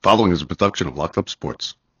Following is a production of Locked Up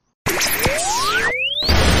Sports.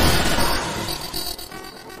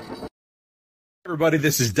 Everybody,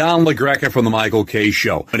 this is Don LaGreca from the Michael K.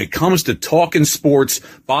 Show. When it comes to talking sports,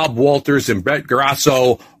 Bob Walters and Brett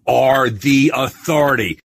Grasso are the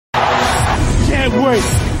authority. Can't wait.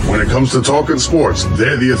 When it comes to talking sports,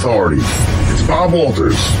 they're the authority. It's Bob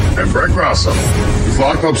Walters and Brett Grasso. It's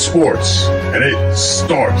Locked Up Sports, and it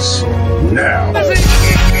starts now.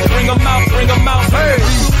 Bring them out, bring them out, hey.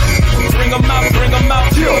 Bring them out, bring them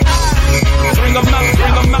out, yeah. Bring them out,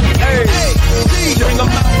 bring them out, hey. Bring them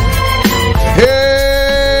out.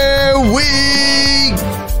 Here we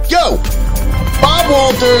go. Bob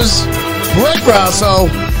Walters, Brett Grasso,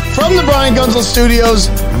 from the Brian Gunzel Studios.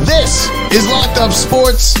 This is Locked Up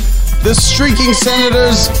Sports. The streaking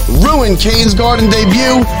Senators ruin Kane's Garden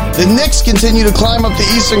debut. The Knicks continue to climb up the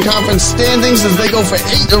Eastern Conference standings as they go for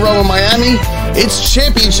 8 in a row in Miami. It's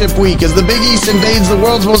championship week as the Big East invades the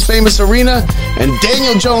world's most famous arena, and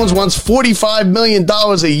Daniel Jones wants $45 million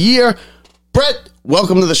a year. Brett,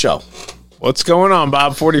 welcome to the show. What's going on,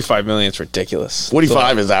 Bob? $45 million is ridiculous.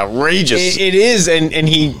 45 is outrageous. It is, and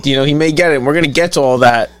he may get it. And we're going to get to all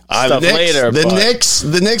that stuff later. The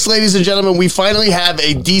Knicks, ladies and gentlemen, we finally have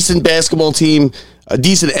a decent basketball team, a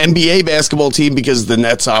decent NBA basketball team, because the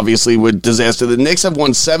Nets obviously were disaster. The Knicks have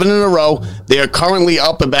won 7 in a row. They are currently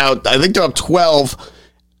up I think they're up 12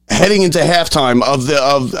 heading into halftime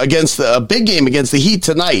against a big game against the Heat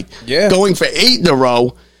tonight. Yeah. Going for 8 in a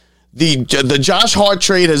row. The Josh Hart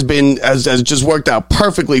trade has just worked out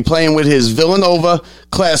perfectly, playing with his Villanova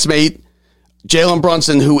classmate, Jalen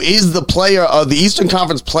Brunson, who is the player of the Eastern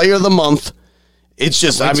Conference Player of the Month. It's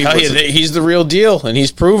just, he's the real deal, and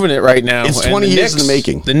he's proven it right now. It's 20 years in the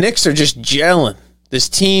making. The Knicks are just gelling. This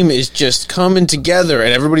team is just coming together,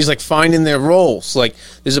 and everybody's like finding their roles. Like,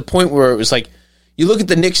 there's a point where it was like, you look at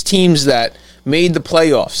the Knicks teams that made the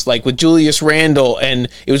playoffs, like with Julius Randle, and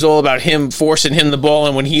it was all about him forcing him the ball,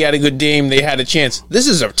 and when he had a good game, they had a chance. This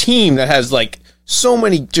is a team that has like so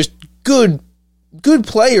many just good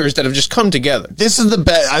players that have just come together. This is the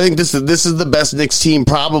best. I think this is the best Knicks team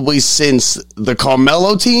probably since the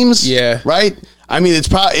Carmelo teams. Yeah, right. I mean,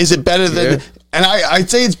 is it better than? Yeah. And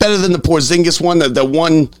I'd say it's better than the Porzingis one that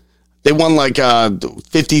won. They won like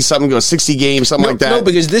 50 something, 60 games, something like that. No,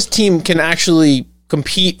 because this team can actually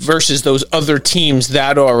compete versus those other teams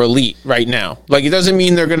that are elite right now. Like, it doesn't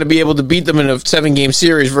mean they're going to be able to beat them in a 7-game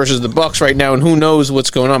series versus the Bucks right now, and who knows what's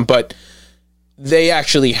going on, but they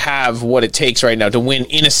actually have what it takes right now to win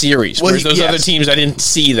in a series. Whereas those other teams, I didn't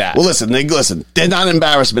see that. Well, listen, they're not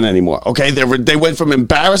embarrassment anymore. Okay, they went from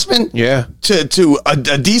embarrassment, to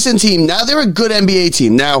a decent team. Now they're a good NBA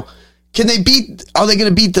team. Now, are they going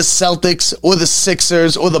to beat the Celtics or the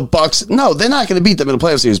Sixers or the Bucks? No, they're not going to beat them in the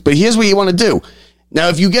playoff series. But here's what you want to do. Now,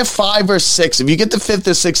 if you get 5 or 6, if you get the 5th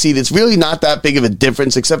or 6th seed, it's really not that big of a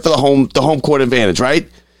difference except for the home court advantage, right?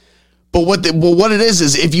 But what it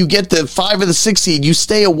is if you get the 5 or the 6 seed, you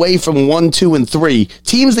stay away from 1, 2, and 3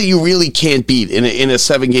 teams that you really can't beat in a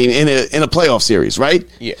 7-game in a playoff series, right?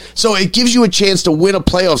 Yeah. So it gives you a chance to win a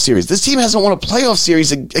playoff series. This team hasn't won a playoff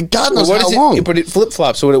series in God knows how long. But it flip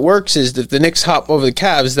flops. So what it works is that the Knicks hop over the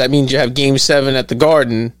Cavs. That means you have Game 7 at the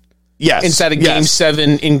Garden. Yes. Instead of Game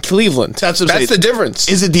 7 in Cleveland. That's the difference.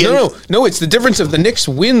 Is it No, it's the difference of the Knicks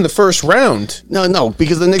win the first round. No,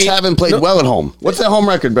 because the Knicks haven't played well at home. What's their home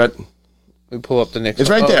record, Brett? We pull up the Knicks. It's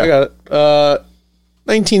right there. I got it.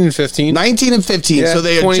 19 and 15. 19 and 15. Yeah, so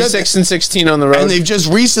they are 26 and 16 on the road. And they've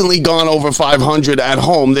just recently gone over 500 at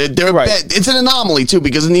home. They're right. It's an anomaly, too,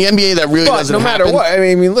 because in the NBA that really doesn't happen. No matter what.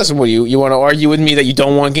 I mean, listen, what you want to argue with me that you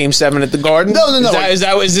don't want Game 7 at the Garden? No.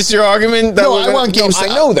 Is this your argument? No, I want Game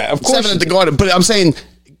 7. I know that. Of course 7 at the Garden. But I'm saying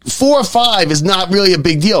 4 or 5 is not really a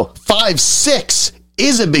big deal. 5, 6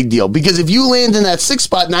 is a big deal, because if you land in that 6th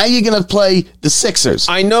spot, now you're going to play the Sixers.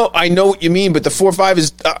 I know what you mean, but the 4-5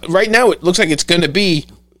 is right now. It looks like it's going to be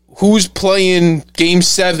who's playing Game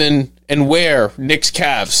 7 and where. Knicks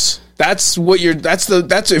Cavs. That's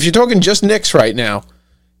if you're talking just Knicks right now,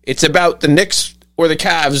 it's about the Knicks or the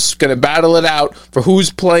Cavs going to battle it out for who's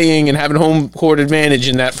playing and having home court advantage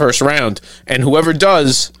in that first round, and whoever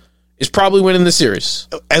does is probably winning the series.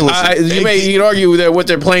 And listen, you can argue that what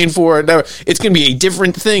they're playing for. It's going to be a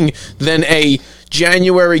different thing than a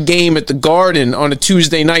January game at the Garden on a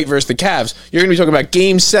Tuesday night versus the Cavs. You're going to be talking about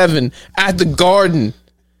Game 7 at the Garden.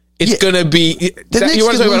 It's going to be. You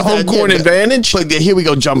want to talk about home court advantage? But here we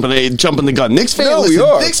go, jumping the gun. Knicks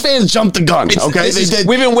fans jumped the gun.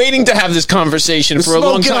 We've been waiting to have this conversation for a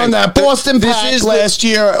long time. On that Boston Pack last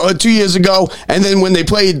year or 2 years ago, and then when they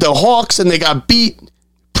played the Hawks and they got beat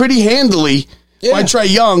pretty handily by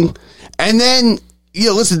Trae Young, and then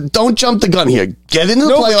listen, don't jump the gun here. Get into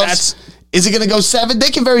the playoffs. Is it going to go 7? They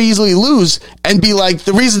can very easily lose and be like,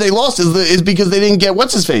 the reason they lost is because they didn't get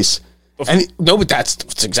what's his face. No, but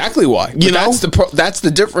that's exactly why. You know, that's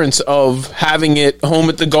the difference of having it home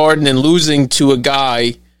at the Garden and losing to a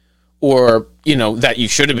guy, or that you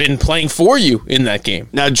should have been playing for you in that game.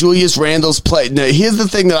 Now, Julius Randle's play. Now, here's the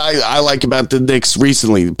thing that I like about the Knicks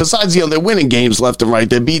recently. Besides, they're winning games left and right.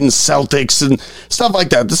 They're beating Celtics and stuff like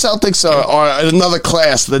that. The Celtics are another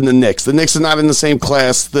class than the Knicks. The Knicks are not in the same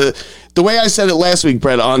class. The way I said it last week,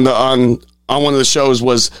 Brett, on one of the shows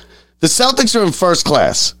was the Celtics are in first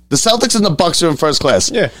class. The Celtics and the Bucks are in first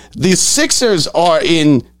class. Yeah. The Sixers are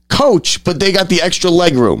in coach, but they got the extra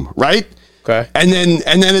leg room, right? Okay. And then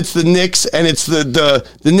it's the Knicks, and it's the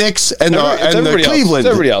Knicks and the Cleveland.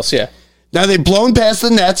 It's everybody else, yeah. Now they've blown past the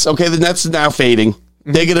Nets. Okay, the Nets are now fading.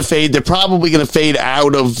 Mm-hmm. They're gonna fade. They're probably gonna fade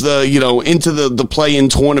out of the into the play-in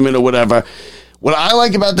tournament or whatever. What I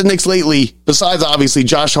like about the Knicks lately, besides obviously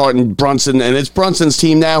Josh Hart and Brunson, and it's Brunson's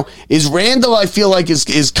team now, is Randle. I feel like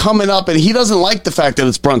is coming up, and he doesn't like the fact that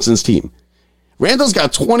it's Brunson's team. Randle's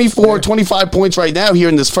got 25 points right now here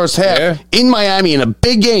in this first half in Miami in a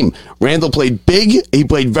big game. Randle played big. He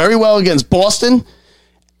played very well against Boston,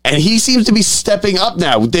 and he seems to be stepping up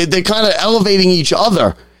now. They're kind of elevating each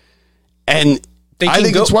other, and I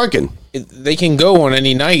think it's working. They can go on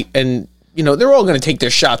any night, and they're all going to take their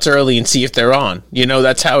shots early and see if they're on.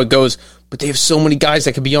 That's how it goes. But they have so many guys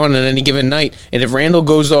that could be on any given night, and if Randle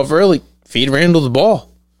goes off early, feed Randle the ball.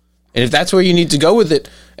 And if that's where you need to go with it,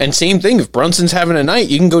 and same thing, if Brunson's having a night,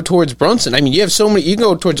 you can go towards Brunson. I mean, you have so many. You can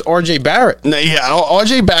go towards R.J. Barrett. No, yeah,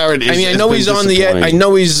 R.J. Barrett. I know he's on the. I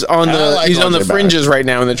know he's on the fringes right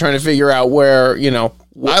now, and they're trying to figure out where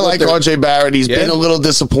I like R.J. Barrett. He's been a little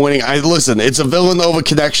disappointing. Listen, it's a Villanova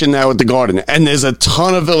connection now at the Garden, and there's a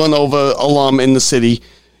ton of Villanova alum in the city.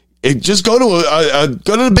 Just go to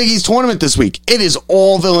the Big East tournament this week. It is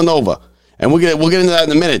all Villanova. And we'll get into that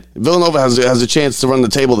in a minute. Villanova has a chance to run the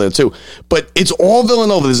table there too. But it's all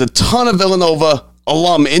Villanova. There's a ton of Villanova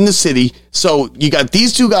alum in the city. So you got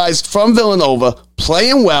these two guys from Villanova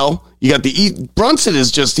playing well. You got Brunson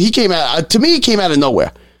he came out of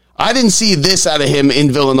nowhere. I didn't see this out of him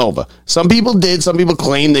in Villanova. Some people did. Some people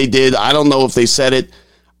claim they did. I don't know if they said it.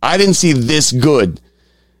 I didn't see this good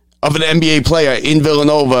of an NBA player in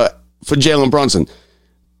Villanova for Jalen Brunson.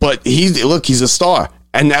 But he's a star.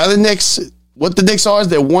 And now the Knicks, what the Knicks are is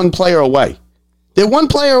they're one player away. They're one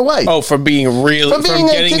player away. Oh, from being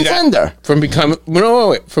a contender. From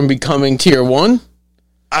becoming tier one?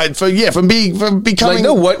 From becoming. I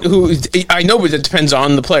know, but it depends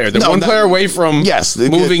on the player. They're player away from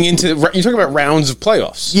moving into. You're talking about rounds of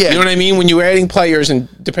playoffs. Yeah. You know what I mean? When you're adding players, and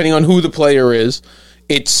depending on who the player is,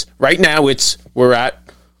 we're at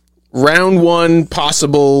round one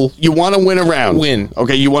possible. You want to win a round.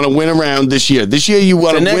 Okay, you want to win a round this year. This year you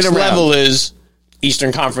want to win a round. The next level is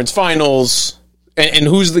Eastern Conference Finals. And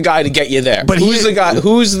who's the guy to get you there? But who's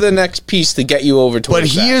the next piece to get you over to? But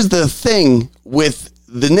here's the thing with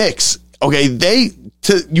the Knicks. Okay,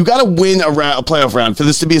 you got to win a playoff round for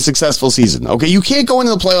this to be a successful season. Okay, you can't go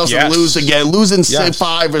into the playoffs and lose again, losing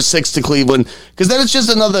 5 or 6 to Cleveland, because then it's just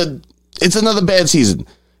another bad season.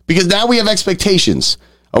 Because now we have expectations.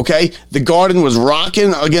 Okay, the Garden was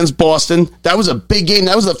rocking against Boston. That was a big game.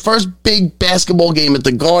 That was the first big basketball game at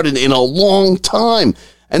the Garden in a long time.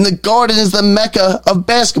 And the Garden is the mecca of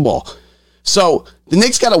basketball. So the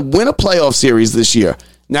Knicks got to win a playoff series this year.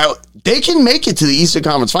 Now, they can make it to the Eastern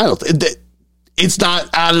Conference Finals. It's not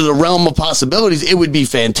out of the realm of possibilities. It would be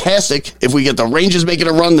fantastic if we get the Rangers making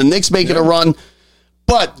a run, the Knicks making a run.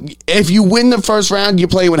 But if you win the first round, you're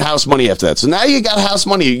playing with house money after that. So now you got house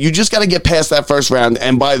money. You just got to get past that first round.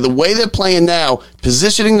 And by the way they're playing now,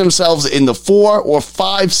 positioning themselves in the 4 or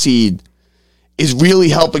 5 seed is really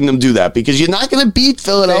helping them do that, because you're not going to beat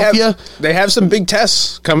Philadelphia. They have some big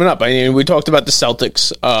tests coming up. I mean, we talked about the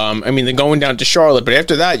Celtics. They're going down to Charlotte. But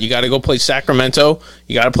after that, you got to go play Sacramento.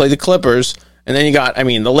 You got to play the Clippers. And then you got,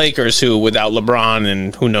 the Lakers, who without LeBron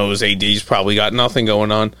and who knows, AD's probably got nothing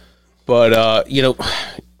going on. But, you're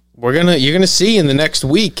going to see in the next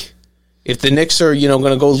week if the Knicks are, going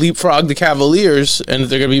to go leapfrog the Cavaliers, and if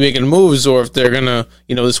they're going to be making moves, or if they're going to,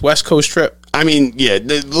 this West Coast trip.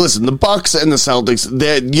 Listen, the Bucks and the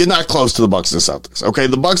Celtics, you're not close to the Bucks and the Celtics, okay?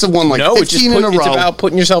 The Bucks have won 15 in a row. It's about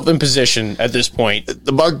putting yourself in position at this point.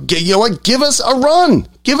 The Bucks, you know what? Give us a run.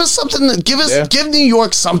 Give us something. Give New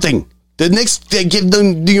York something. The Knicks, they give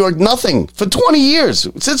New York nothing for 20 years.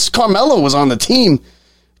 Since Carmelo was on the team,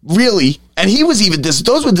 really, and he was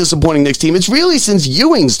those were disappointing Knicks team. It's really since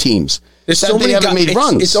Ewing's teams they haven't made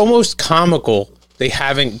runs. It's almost comical they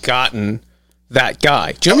haven't gotten that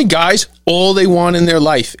guy. Do you know how many guys, all they want in their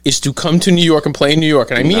life is to come to New York and play in New York?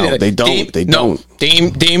 And I mean it. They don't.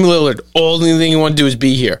 Dame Lillard, all the thing you want to do is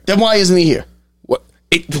be here. Then why isn't he here?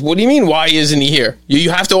 What do you mean, why isn't he here? You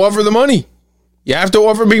have to offer the money. You have to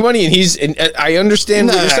offer big money, and I understand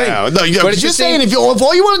what you're saying. No, but you're saying if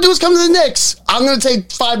all you want to do is come to the Knicks, I'm going to take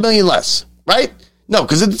 $5 million less, right? No,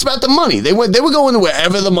 because it's about the money. They were going to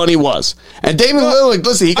wherever the money was. And Damian Lillard,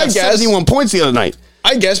 listen, he got 71 points the other night.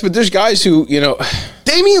 I guess, but there's guys who,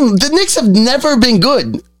 the Knicks have never been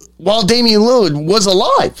good while Damian Lillard was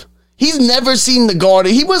alive. He's never seen the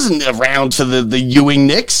Garden. He wasn't around for the Ewing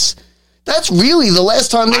Knicks. That's really the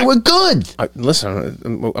last time they were good.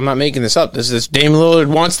 Listen, I'm not making this up. This is Damian Lillard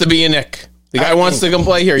wants to be a Knick. The guy wants to come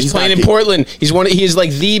play here. He's playing in Portland. He is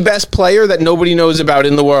like the best player that nobody knows about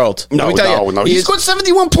in the world. No. He scored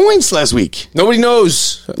 71 points last week. Nobody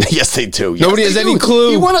knows. Yes, they do. Nobody has any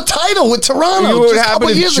clue. He won a title with Toronto. You know what would happen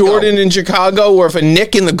if Jordan in Chicago, or if a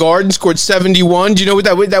Knick in the Garden scored 71? Do you know what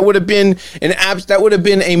that would have been? That would have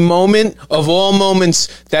been a moment of all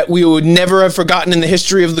moments that we would never have forgotten in the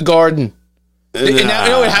history of the Garden. And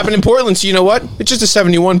now it happened in Portland. So you know what? It's just a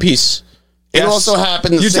 71 piece. It also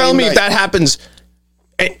happened. You're telling me if that happens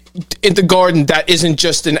at the Garden, that isn't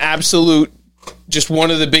just an absolute, just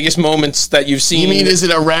one of the biggest moments that you've seen? You mean, is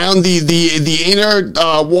it around the inner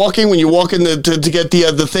walking when you walk in to get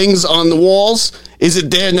the things on the walls? Is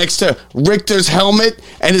it there next to Richter's helmet?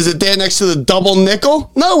 And is it there next to the double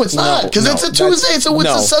nickel? No, it's not, because it's a Tuesday. It's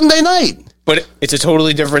a Sunday night. But it's a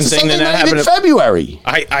totally different thing than that happened in February.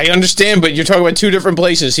 I understand, but you're talking about two different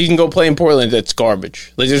places. He can go play in Portland. That's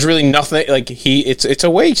garbage. Like, there's really nothing. Like, it's a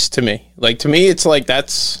waste to me. Like, to me, it's like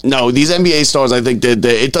that's no. These NBA stars, I think,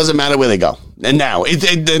 it doesn't matter where they go. And now,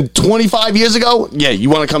 25 years ago, yeah, you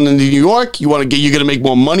want to come to New York. You're going to make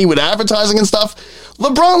more money with advertising and stuff.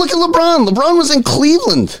 LeBron, look at LeBron. LeBron was in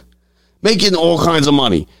Cleveland, making all kinds of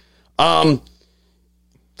money.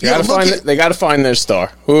 They got to find their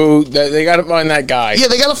star. They got to find that guy. Yeah,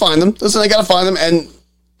 they got to find them. Listen, they got to find them. And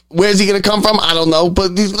where's he going to come from? I don't know.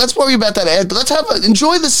 But let's worry about that. Let's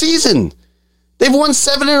enjoy the season. They've won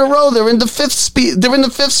 7 in a row. They're in the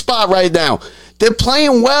fifth spot right now. They're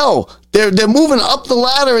playing well. They're moving up the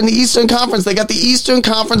ladder in the Eastern Conference. They got the Eastern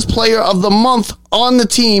Conference Player of the Month on the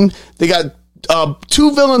team. They got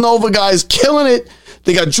 2 Villanova guys killing it.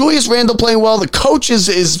 They got Julius Randle playing well. The coach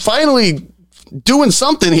is finally doing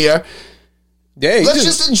something here. Yeah, let's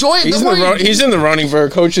just enjoy it. He's in the running for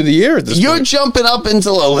Coach of the Year at this point. You're jumping up into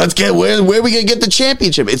let's get where are we gonna get the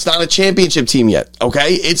championship? It's not a championship team yet.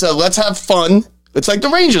 Okay, it's a let's have fun. It's like the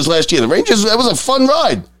Rangers last year. The Rangers, that was a fun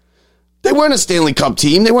ride. They weren't a Stanley Cup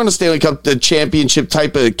team. They weren't a Stanley Cup the championship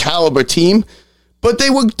type of caliber team, but they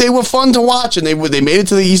were fun to watch, and they made it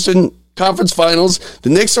to the Eastern Conference Finals. The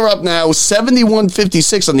Knicks are up now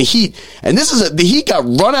 71-56 on the Heat. And the Heat got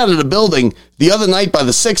run out of the building the other night by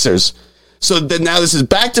the Sixers. So then now this is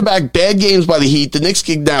back-to-back bad games by the Heat. The Knicks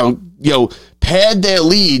can now, pad their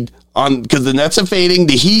lead because the Nets are fading.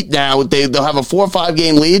 The Heat now, they'll have a 4 or 5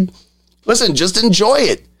 game lead. Listen, just enjoy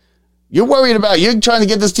it. You're trying to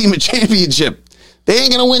get this team a championship. They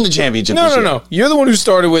ain't going to win the championship. No. You're the one who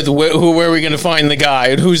started with where are we going to find the guy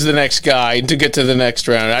and who's the next guy to get to the next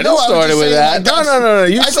round. I didn't start with that. No.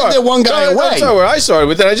 I said they're one guy away. That's not where I started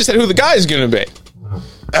with that. I just said who the guy is going to be.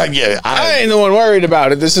 I ain't the one worried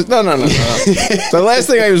about it. This is no. The last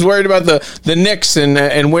thing I was worried about the Knicks and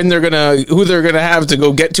who they're gonna have to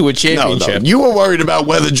go get to a championship. No. You were worried about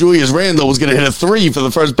whether Julius Randle was gonna hit a 3 for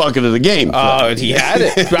the first bucket of the game. Oh, he had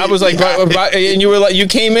it. I was like, and you were like, you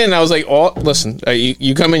came in. And I was like, oh, listen,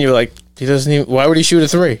 you come in. You're like, he doesn't even. Why would he shoot a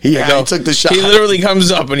 3? He took the shot. He literally comes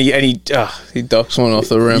up and he ducks one off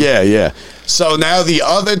the rim. Yeah. So now the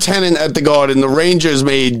other tenant at the Garden, the Rangers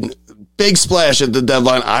made big splash at the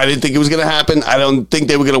deadline. I didn't think it was going to happen. I don't think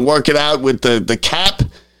they were going to work it out with the cap.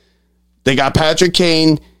 They got Patrick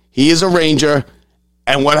Kane. He is a Ranger.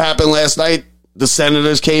 And what happened last night? The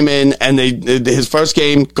Senators came in and his first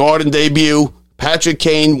game, Garden debut, Patrick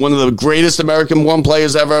Kane, one of the greatest American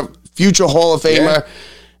players ever, future Hall of Famer.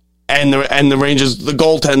 Yeah. And the Rangers, the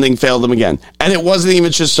goaltending failed them again. And it wasn't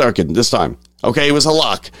even Shesterkin this time. Okay, it was a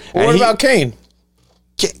lock. Well, what about Kane?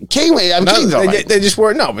 Kane's all right. They just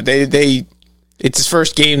weren't. No, but they it's his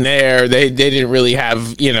first game there. They didn't really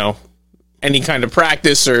have any kind of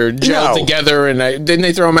practice or gel together. And didn't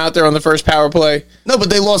they throw him out there on the first power play? No,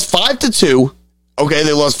 but they lost 5-2. Okay,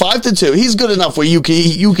 they lost 5-2. He's good enough where you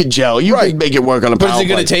could gel. You can make it work on a power play. But is it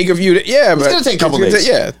going to take a few? It's going to take a couple days.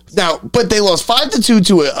 Now, but they lost 5-2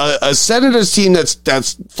 to a Senators team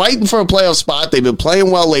that's fighting for a playoff spot. They've been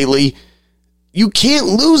playing well lately. You can't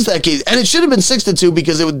lose that game. And it should have been 6-2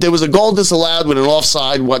 because there was a goal disallowed with an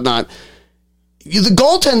offside, whatnot. The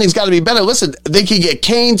goaltending's got to be better. Listen, they can get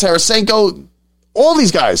Kane, Tarasenko, all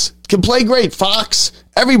these guys can play great. Fox,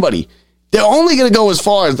 everybody. They're only going to go as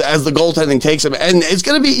far as the goaltending takes them, and it's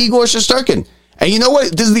going to be Igor Shesterkin. And you know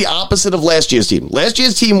what? This is the opposite of last year's team. Last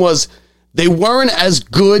year's team they weren't as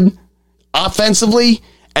good offensively,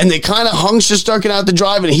 and they kind of hung Shesterkin out to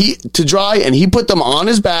dry, and he put them on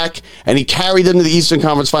his back, and he carried them to the Eastern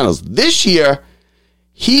Conference Finals. This year,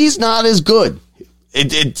 he's not as good.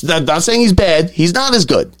 It's not saying he's bad. He's not as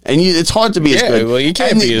good, and it's hard to be as good. Well, you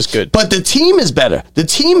can't be as good. But the team is better. The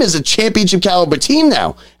team is a championship caliber team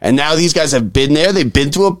now, and now these guys have been there. They've been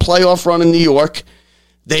through a playoff run in New York.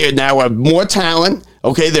 They are now have more talent.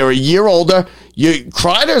 Okay, they're a year older.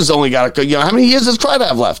 Kreider's only got how many years does Kreider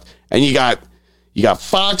have left? And you got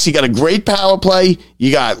Fox. You got a great power play.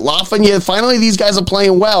 You got Lafreniere. Finally, these guys are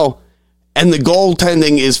playing well, and the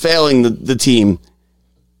goaltending is failing the team.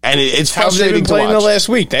 And it's frustrating to watch. How have they been playing the last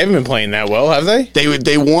week? They haven't been playing that well, have they?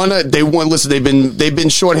 They won. Listen, they've been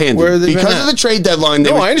shorthanded Where have they because been of the trade deadline.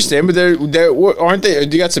 I understand, but aren't they?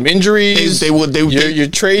 You got some injuries. You're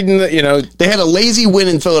trading. They had a lazy win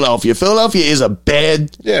in Philadelphia. Philadelphia is a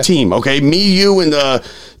bad team. Okay, you, and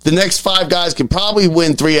the next 5 guys can probably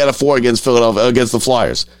win 3 out of 4 against Philadelphia against the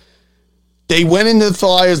Flyers. They went into the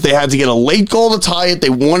Flyers. They had to get a late goal to tie it. They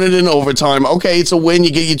won it in overtime. Okay, it's a win. You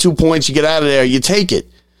get your 2 points. You get out of there. You take it.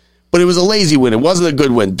 But it was a lazy win. It wasn't a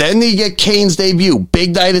good win. Then you get Kane's debut.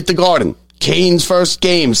 Big night at the Garden. Kane's first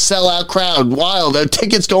game. Sellout crowd. Wild. Their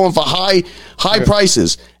tickets going for high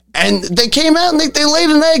prices. And they came out and they laid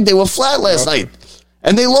an egg. They were flat last night.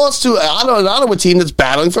 And they lost to an Ottawa team that's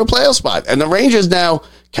battling for a playoff spot. And the Rangers now,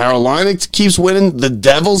 Carolina keeps winning. The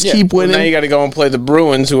Devils keep winning. Well, now you got to go and play the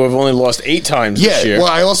Bruins, who have only lost 8 times this year. Well,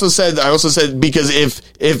 I also said because if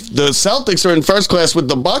the Celtics are in first class with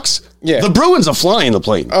the Bucks, the Bruins are flying the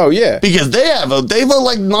plane. Oh yeah, because they've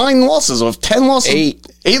like 9 losses or 10 losses,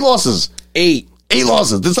 8 losses, 8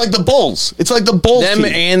 losses. It's like the Bulls. It's like the Bulls. Them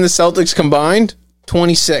team. And the Celtics combined,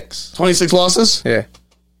 26 losses.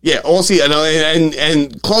 Yeah, all season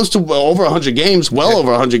and close to over 100 games.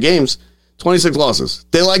 Over 100 games. 26 losses.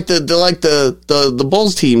 They like the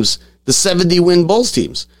Bulls teams, the 70-win Bulls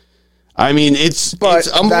teams. I mean, it's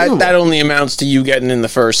unbelievable. That only amounts to you getting in the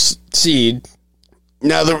first seed.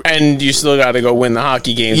 Now and you still got to go win the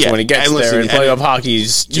hockey games when it gets there. And playoff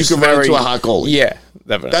hockey's just you can run into a hot goalie. Yeah,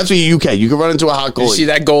 definitely. That's what you can. You can run into a hot goalie. Did you see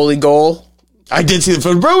that goalie goal? I did see it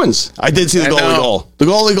for the Bruins. I did see the goalie goal. The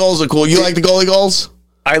goalie goals are cool. You like the goalie goals?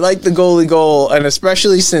 I like the goalie goal, and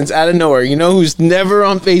especially since out of nowhere, you know who's never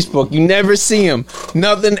on Facebook? You never see him.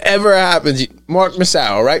 Nothing ever happens. Mark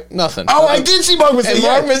Massaro, right? Nothing. Oh, I did see Mark Massaro. And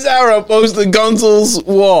Mark Massaro posted Gunzel's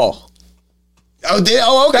wall. Oh,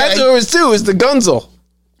 okay. That's what it was too. It's the Gunzel.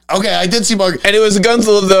 Okay, I did see Mark, and it was the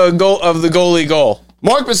Gunzel of the goalie goal.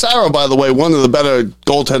 Mark Massaro, by the way, one of the better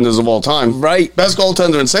goaltenders of all time. Right, best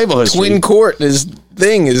goaltender in Sable history. Twin court is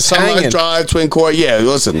Sunrise hanging. Drive, Twin Court. Yeah,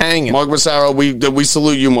 listen, hanging. Mark Massaro, we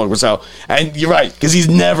salute you, Mark Massaro. And you're right, because he's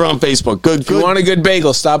never on Facebook. Good. If you want a good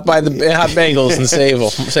bagel, stop by the Hot Bagels in Sable.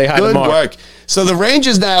 Say hi to Mark. Good work. So the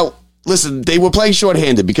Rangers now, listen, they were playing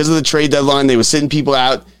shorthanded because of the trade deadline. They were sitting people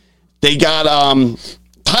out. They got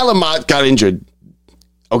Tyler Mott got injured.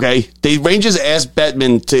 Okay, the Rangers asked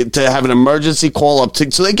Bettman to have an emergency call up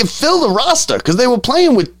so they could fill the roster because they were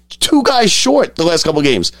playing with 2 guys short the last couple of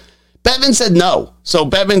games. Bettman said no, so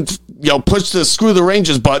Bettman pushed the screw the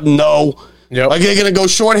Rangers button. No, like they're gonna go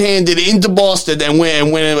shorthanded into Boston and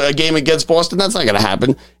win a game against Boston. That's not gonna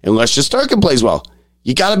happen unless Shesterkin plays well.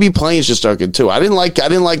 You got to be playing Shesterkin too. I didn't like that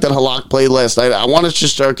Halak played last night. I wanted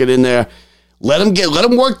Shesterkin in there. Let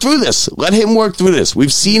him work through this. Let him work through this.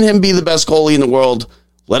 We've seen him be the best goalie in the world.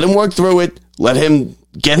 Let him work through it. Let him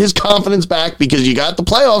get his confidence back because you got the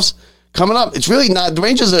playoffs coming up. It's really not. The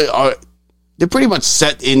Rangers they're pretty much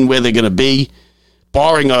set in where they're going to be,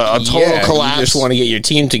 barring a total collapse. You just want to get your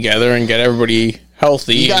team together and get everybody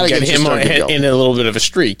healthy and get him in a little bit of a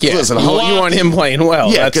streak. Yeah, listen, you want him playing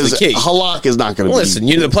well. Yeah, that's the key. Halak is not going to be. Listen,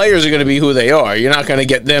 the players are going to be who they are. You're not going to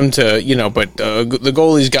get them to, but the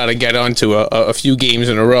goalie's got to get onto a few games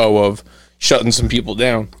in a row of shutting some people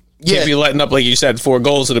down. Can't be letting up, like you said, 4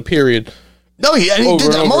 goals in a period. No, he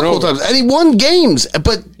did that multiple times, and he won games.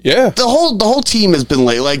 But the whole team has been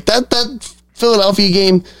late. Like that Philadelphia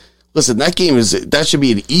game. Listen, that should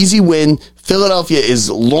be an easy win. Philadelphia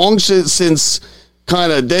is long since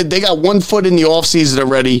kind of they got 1 foot in the offseason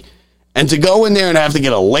already, and to go in there and have to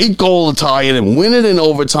get a late goal to tie it and win it in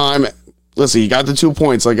overtime. Listen, you got the 2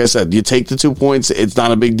 points. Like I said, you take the 2 points. It's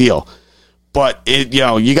not a big deal. But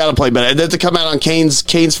you got to play better. And then to come out on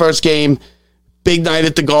Kane's first game, big night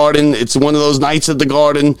at the Garden. It's one of those nights at the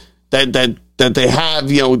Garden that that they have,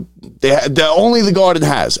 that only the Garden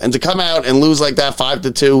has, and to come out and lose like that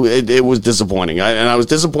 5-2, it was disappointing. I was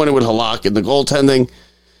disappointed with Halak and the goaltending,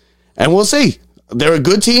 and we'll see. They're a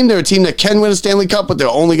good team. They're a team that can win a Stanley Cup, but they're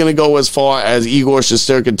only going to go as far as Igor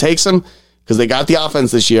Shesterkin takes them because they got the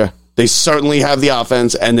offense this year. They certainly have the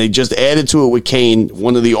offense, and they just added to it with Kane,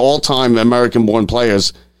 one of the all-time American-born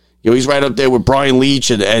players. He's right up there with Brian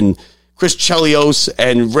Leach and Chris Chelios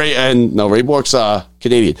and Ray Bork's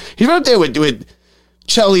Canadian. He's right up there with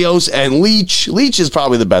Chelios and Leach. Leach is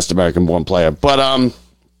probably the best American-born player. But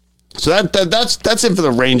so that's it for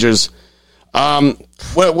the Rangers.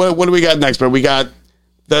 What do we got next, bro? We got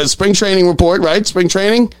the spring training report, right? Spring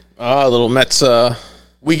training. A little Mets.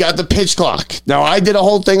 We got the pitch clock. Now I did a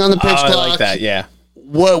whole thing on the pitch clock. I like that. Yeah.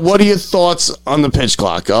 What are your thoughts on the pitch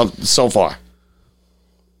clock so far?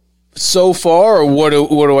 So far, or what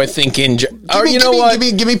do I think in?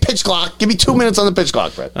 Give me pitch clock. Give me 2 minutes on the pitch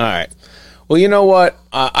clock, Fred. All right. Well, you know what?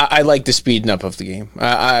 I like the speeding up of the game.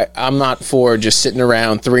 I'm not for just sitting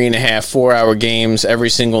around 3.5, 4 hour games every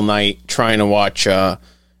single night trying to watch, a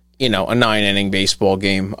 9-inning baseball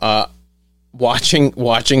game. Watching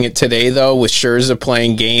it today though, with Scherzer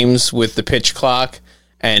playing games with the pitch clock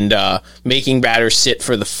and making batters sit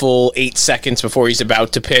for the full 8 seconds before he's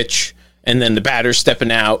about to pitch, and then the batter's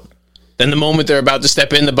stepping out. Then the moment they're about to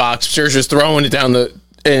step in the box, Scherzer's throwing it down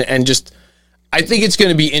and just. I think it's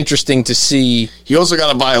going to be interesting to see. He also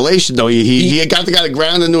got a violation, though. He got the guy to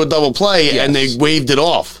ground into a double play, and they waved it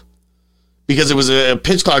off because it was a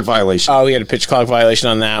pitch clock violation. Oh, he had a pitch clock violation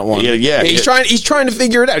on that one. Yeah. He's trying to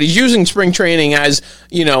figure it out. He's using spring training as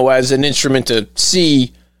an instrument to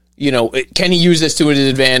see, can he use this to his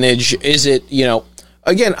advantage? Is it,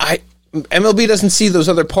 again, MLB doesn't see those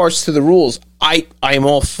other parts to the rules. I am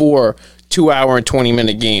all for 2 hour and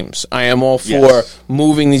 20-minute games. I am all for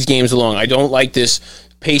moving these games along. I don't like this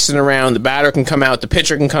pacing around. The batter can come out, the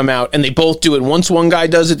pitcher can come out, and they both do it. Once one guy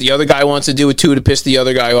does it, the other guy wants to do it too to piss the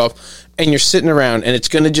other guy off. And you're sitting around, and it's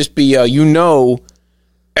going to just be,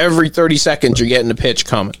 every 30 seconds you're getting a pitch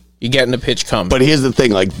coming. But here's the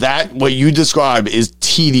thing, like that, what you describe is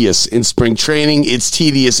tedious in spring training. It's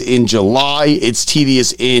tedious in July. It's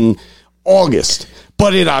tedious in August.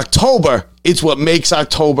 But in October, it's what makes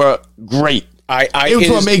October great. It's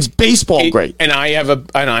what makes baseball great. And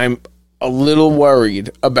I'm a little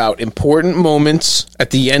worried about important moments at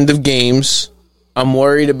the end of games. I'm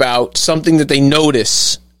worried about something that they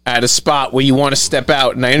notice at a spot where you want to step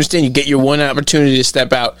out. And I understand you get your one opportunity to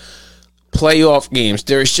step out. Playoff games,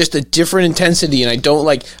 there's just a different intensity, and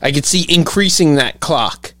I could see increasing that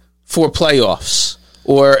clock for playoffs.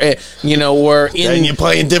 Or and you're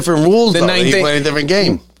playing different rules. You're playing a different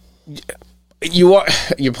game.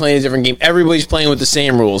 You're playing a different game. Everybody's playing with the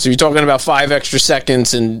same rules. You're talking about 5 extra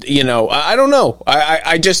seconds, and I don't know.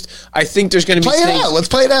 I think there's going to be. Play it out. Let's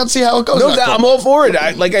play it out and see how it goes. No, I'm all for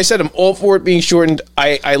it. Like I said, I'm all for it being shortened.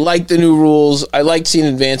 I like the new rules. I like seeing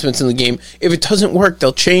advancements in the game. If it doesn't work,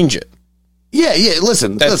 they'll change it. Yeah.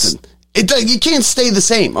 Listen. You can't stay the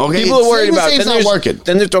same. Okay, people are worried about it's not working.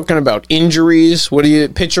 Then they're talking about injuries.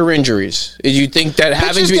 Pitcher injuries? Do you think that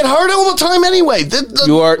pitchers get hurt all the time anyway?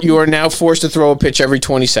 You are now forced to throw a pitch every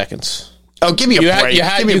 20 seconds. Oh, give me a break.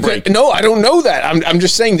 Give me a break. No, I don't know that. I'm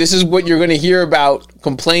just saying this is what you're going to hear about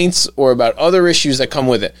complaints or about other issues that come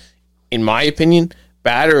with it. In my opinion,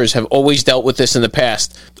 batters have always dealt with this in the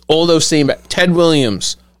past. All those same Ted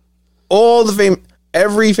Williams,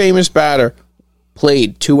 every famous batter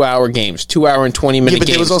played 2 hour games, 2 hour and 20-minute games. But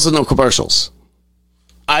there was also no commercials.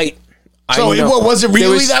 So was it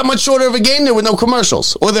really that much shorter of a game? There were no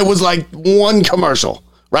commercials, or there was like one commercial,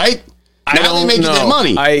 right? Now they making their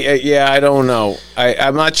money. I don't know.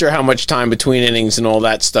 I'm not sure how much time between innings and all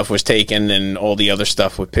that stuff was taken, and all the other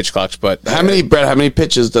stuff with pitch clocks. But how many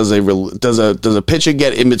pitches does a pitcher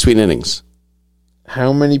get in between innings?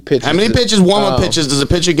 How many pitches? Warm-up pitches does a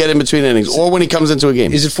pitcher get in between innings, or when he comes into a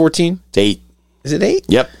game? Is it 14? It's 8. Is it 8?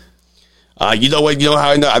 Yep. You know what? You know how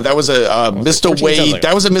I know that was a Mr. Wade.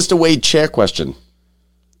 That was a Mr. Wade chair question.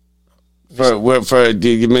 Do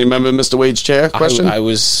you remember Mr. Wade's chair question? I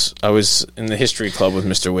was in the history club with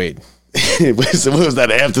Mr. Wade. What was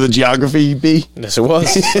that, after the geography B? Yes, it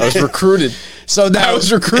was. I was recruited. I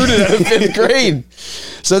was recruited out of 5th grade.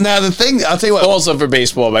 So now the thing, I'll tell you what. Also for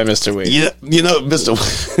baseball by Mr. Wade.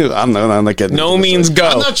 Mr. I'm not getting. No means go.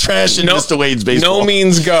 I'm not trashing Mr. Wade's baseball. No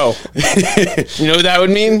means go. You know what that would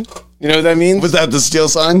mean? You know what that means? Was that the steal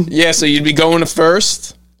sign? Yeah, so you'd be going to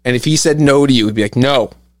first, and if he said no to you, you'd be like,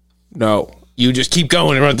 no. you just keep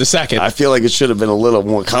going and run to second. I feel like it should have been a little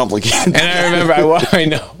more complicated. And I remember,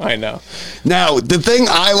 I know. Now, the thing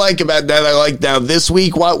I like about that, I like now this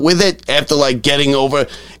week, what with it, after like getting over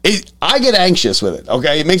it, I get anxious with it,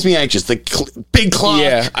 okay? It makes me anxious. The big clock.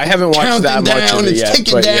 Yeah, I haven't watched that much of it it's yet.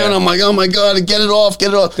 ticking down. Yeah. I'm like, oh my God, get it off.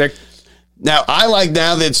 Now, I like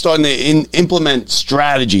now that it's starting to implement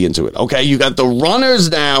strategy into it, okay? You got the runners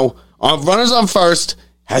now, runners on first.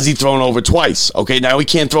 Has he thrown over twice? Okay, now he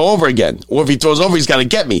can't throw over again. Or if he throws over, he's got to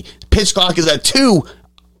get me. Pitch clock is at 2.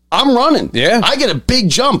 I'm running. Yeah. I get a big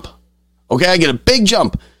jump. Okay, I get a big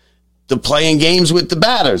jump. They're playing games with the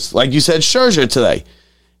batters, like you said, Scherzer today.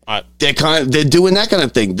 They're doing that kind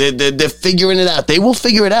of thing. They're figuring it out. They will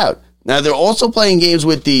figure it out. Now they're also playing games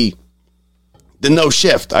with the no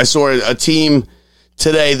shift. I saw a team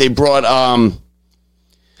today. There was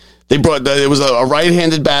a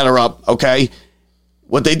right-handed batter up. Okay.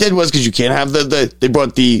 What they did was, because you can't have they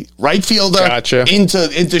brought the right fielder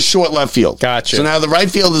into short left field. Gotcha. So now the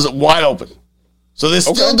right field is wide open. So they're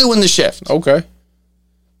still doing the shift. Okay.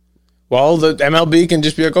 Well, the MLB can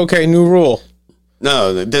just be like, okay, new rule.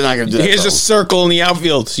 No, they're not going to do that. Here's a circle in the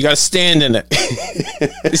outfield. So you got to stand in it.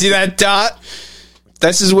 You see that dot?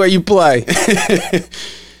 This is where you play.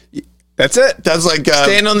 That's it. That's like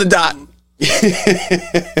stand on the dot.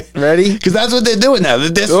 Ready? Because that's what they're doing now.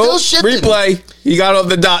 They're still shifting. Replay. You got off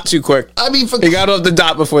the dot too quick. I mean, you got off the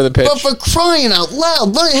dot before the pitch. But for crying out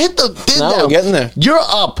loud, hit the. No, getting there. You're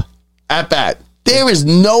up at bat. There is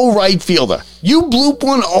no right fielder. You bloop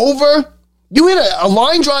one over. You hit a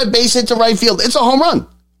line drive base hit to right field. It's a home run,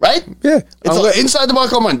 right? Yeah, it's inside the mark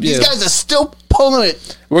home run. These guys are still pulling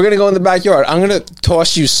it. We're gonna go in the backyard. I'm gonna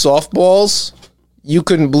toss you softballs. You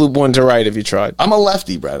couldn't bloop one to right if you tried. I'm a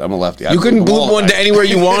lefty, Brad. I'm a lefty. You couldn't bloop one to anywhere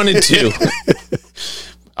you wanted to.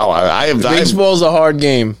 I have. Baseball's a hard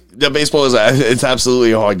game. The baseball it's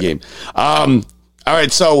absolutely a hard game. All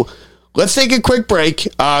right, so let's take a quick break.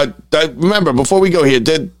 Remember, before we go here,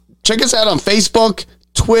 check us out on Facebook,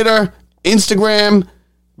 Twitter, Instagram,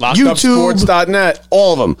 YouTube, LockedUpSports.net.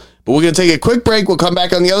 all of them. But we're going to take a quick break. We'll come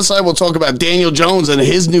back on the other side. We'll talk about Daniel Jones and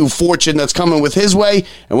his new fortune that's coming with his way.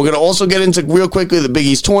 And we're going to also get into, real quickly, the Big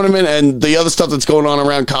East tournament and the other stuff that's going on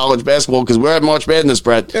around college basketball, because we're at March Madness,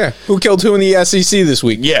 Brett. Yeah. Who killed who in the SEC this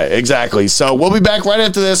week? Yeah, exactly. So we'll be back right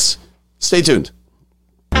after this. Stay tuned.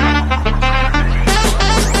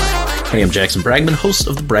 Hey, I'm Jackson Bragman, host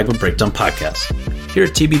of the Bragman Breakdown Podcast. Here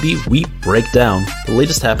at TBB, we break down the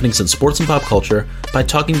latest happenings in sports and pop culture by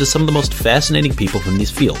talking to some of the most fascinating people in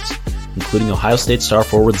these fields, including Ohio State star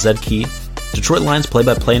forward Zed Key, Detroit Lions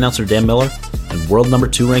play-by-play announcer Dan Miller, and world number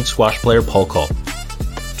 2 ranked squash player Paul Cole.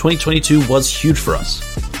 2022 was huge for us,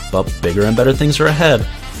 but bigger and better things are ahead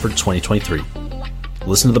for 2023.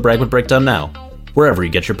 Listen to the Bragman Breakdown now, wherever you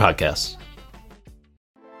get your podcasts.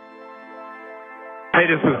 Hey,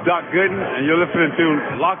 this is Doc Gooden, and you're listening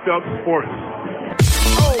to Locked Up Sports.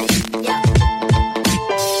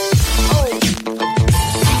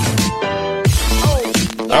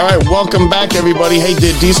 All right, welcome back, everybody. Hey, do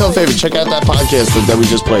yourself a favor. Check out that podcast that we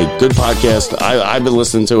just played. Good podcast. I've been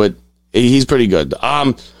listening to it. He's pretty good.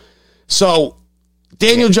 So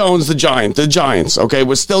Daniel Jones, the Giants. Okay,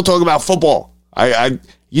 we're still talking about football.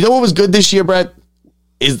 You know what was good this year, Brett?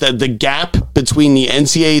 Is that the gap between the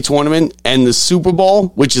NCAA tournament and the Super Bowl,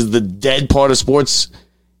 which is the dead part of sports,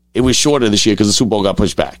 it was shorter this year because the Super Bowl got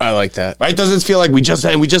pushed back. I like that. Right? Doesn't it feel like we just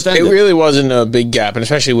ended? It really wasn't a big gap, and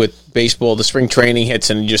especially with baseball, the spring training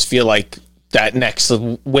hits, and you just feel like that next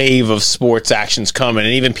wave of sports action's coming.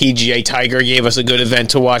 And even PGA Tiger gave us a good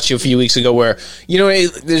event to watch a few weeks ago where,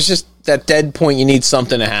 there's just that dead point. You need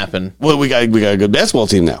something to happen. Well, we got a good basketball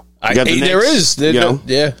team now. There is.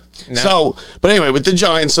 Yeah. No. So, but anyway, with the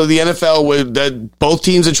Giants, so the NFL, both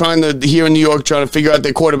teams are trying to, here in New York, trying to figure out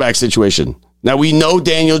their quarterback situation. Now, we know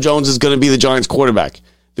Daniel Jones is going to be the Giants quarterback.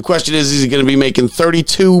 The question is he going to be making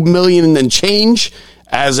 $32 million and change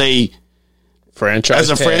as a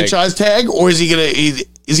franchise tag, or is he going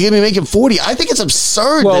to be making 40? I think it's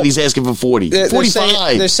absurd that he's asking for 40.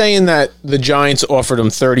 45. They're saying that the Giants offered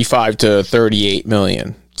him 35 to 38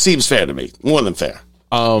 million. Seems fair to me. More than fair.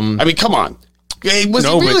 I mean, come on. Was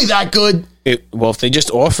he really that good? If they just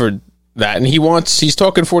offered that, and he's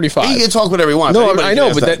talking 45. He can talk whatever he wants. No, I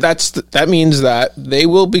know, but that means that they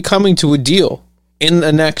will be coming to a deal in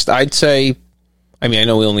the next, I'd say, I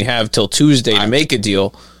know we only have till Tuesday to make a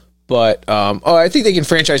deal, but I think they can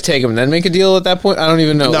franchise tag him and then make a deal at that point. I don't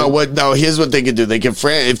even know. No, here's what they could do. They can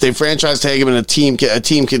if they franchise tag him and a team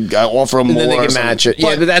could offer him more. Then they can match it.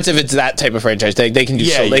 But that's if it's that type of franchise tag. They can do do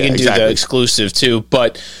the exclusive too.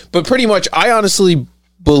 But pretty much, I honestly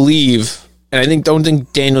believe, and don't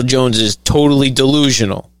think Daniel Jones is totally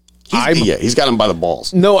delusional. He's got him by the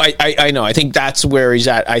balls. No, I know. I think that's where he's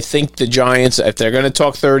at. I think the Giants, if they're going to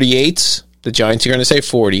talk 38s, the Giants are going to say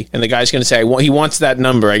 40, and the guy's going to say he wants that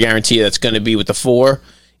number. I guarantee you that's going to be with the 4.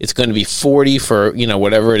 It's going to be 40 for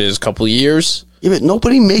whatever it is, a couple of years. Yeah, but no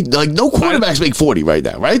quarterbacks make 40 right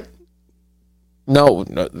now, right? No,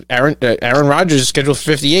 Aaron Rodgers is scheduled for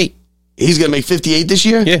 58. He's going to make 58 this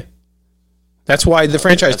year? Yeah. That's why the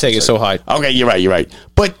franchise tag is so high. Okay, you're right.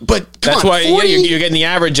 But that's why 40? You're getting the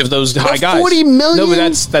average of those high guys. 40 million? No,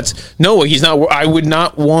 but no, he's not. I would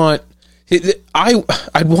not want.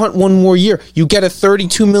 I'd want one more year. You get a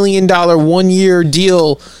 $32 million 1-year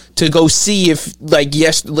deal to go see if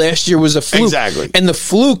last year was a fluke. Exactly. And the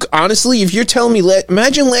fluke, honestly, if you're telling me,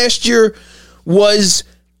 imagine last year was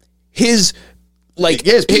his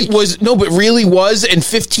it was but really was, and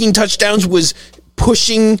 15 touchdowns was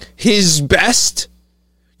pushing his best.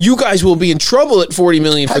 You guys will be in trouble at $40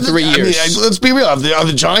 million for 3 years. Let's be real. Are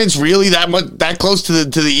the Giants really that close to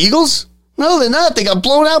the Eagles? No, they're not. They got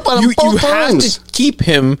blown out by them both times. You have to keep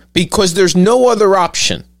him because there's no other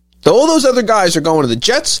option. All those other guys are going to the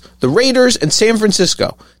Jets, the Raiders, and San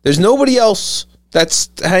Francisco. There's nobody else that's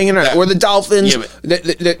hanging around. Or the Dolphins. Yeah,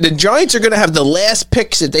 the Giants are going to have the last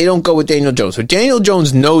picks if they don't go with Daniel Jones. So Daniel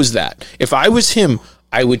Jones knows that. If I was him,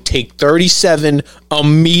 I would take 37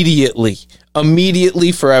 immediately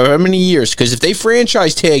for however many years. Because if they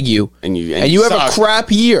franchise tag you and you have a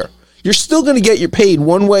crap year, you're still going to get your paid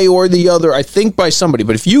one way or the other, I think, by somebody.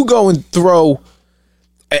 But if you go and throw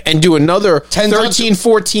and do another 13,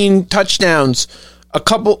 14 touchdowns, a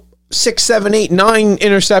couple 6, 7, 8, 9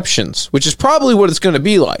 interceptions, which is probably what it's going to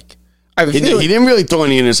be like. He didn't really throw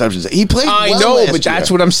any interceptions. He played well last year. That's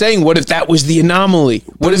what I'm saying. What if that was the anomaly?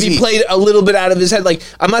 What if he played a little bit out of his head?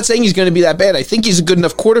 I'm not saying he's going to be that bad. I think he's a good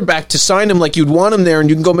enough quarterback to sign him like you'd want him there and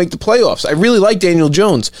you can go make the playoffs. I really like Daniel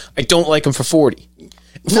Jones. I don't like him for 40.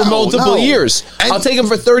 For multiple years. And I'll take him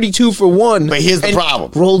for 32 for 1. But here's the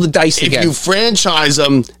problem. Roll the dice again. If you franchise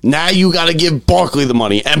him, now you got to give Barkley the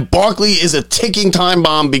money. And Barkley is a ticking time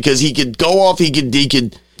bomb because he could go off. He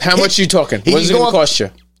could. How much are you talking? What is it going to cost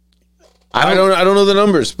you? I don't know the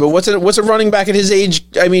numbers, but what's a running back at his age?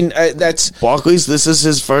 I mean, that's Barkley's. This is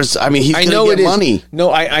his first. I mean, he's going to get money.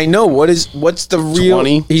 No, I know. What's the real?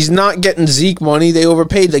 20? He's not getting Zeke money. They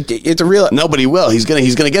overpaid. It's a real. No, but he will. He's gonna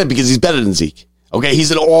get it because he's better than Zeke. Okay,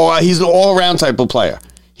 he's an all around type of player.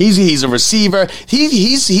 He's a receiver.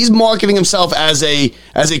 He's marketing himself as a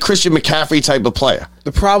Christian McCaffrey type of player.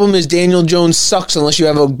 The problem is Daniel Jones sucks unless you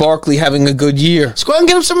have a Barkley having a good year. Let's go out and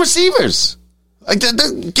get him some receivers.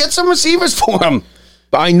 Get some receivers for him.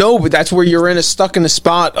 I know, but that's where you're stuck in the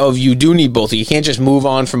spot of you do need both. You can't just move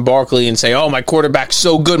on from Barkley and say, oh, my quarterback's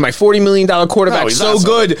so good. My $40 million quarterback's so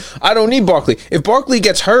good. I don't need Barkley. If Barkley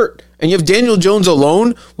gets hurt and you have Daniel Jones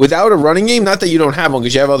alone without a running game, not that you don't have one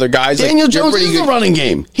because you have other guys. Daniel Jones is the running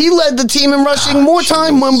game. He led the team in rushing more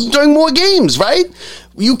time during more games, right?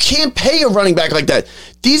 You can't pay a running back like that.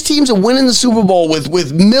 These teams are winning the Super Bowl with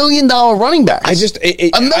 $1 million running backs.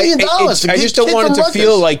 $1 million. I just don't want it to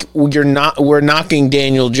feel like we're knocking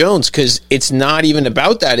Daniel Jones because it's not even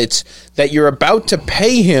about that. It's that you're about to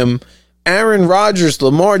pay him Aaron Rodgers,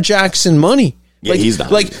 Lamar Jackson money. Yeah, he's not.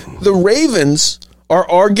 The Ravens are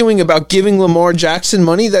arguing about giving Lamar Jackson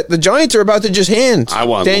money that the Giants are about to just hand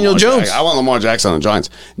Daniel Jones. I want Lamar Jackson on the Giants.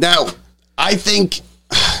 Now, I think...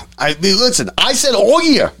 listen, I said all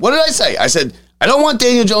year, what did I say? I said, I don't want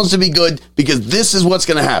Daniel Jones to be good because this is what's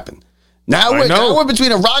going to happen. Now we're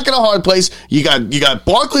between a rock and a hard place. You got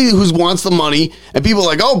Barkley who wants the money, and people are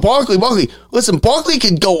like, oh, Barkley. Listen, Barkley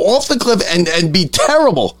could go off the cliff and be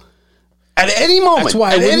terrible at any moment. That's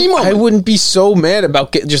why I wouldn't be so mad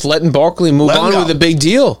about just letting Barkley move on with a big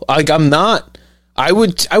deal. I'm not. I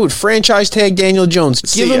would franchise tag Daniel Jones.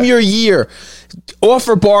 Give him your year.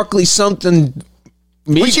 Offer Barkley something.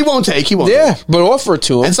 Which he won't take. But offer it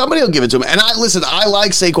to him. And somebody will give it to him. And I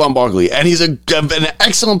like Saquon Barkley, and he's an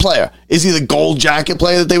excellent player. Is he the gold jacket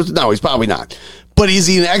player that they would? No, he's probably not. But is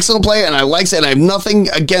he an excellent player? And I like and I have nothing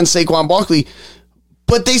against Saquon Barkley.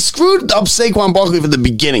 But they screwed up Saquon Barkley from the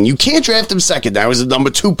beginning. You can't draft him second. Now he's a number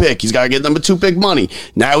 2 pick. He's got to get number 2 pick money.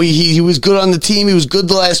 Now he was good on the team. He was good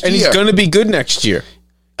the last year. And he's going to be good next year.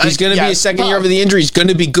 He's going to be a second year of the injury. He's going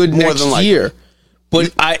to be good next year.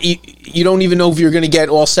 But you don't even know if you're going to get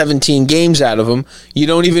all 17 games out of him. You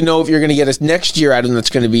don't even know if you're going to get us next year out of him that's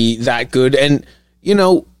going to be that good. And,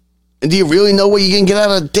 And do you really know what you're going to get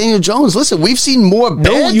out of Daniel Jones? Listen, we've seen more bad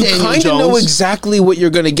Daniel Jones. No, you kind of know exactly what you're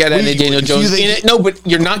going to get out of Daniel Jones. But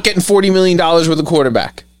you're not getting $40 million with a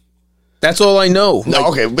quarterback. That's all I know. No,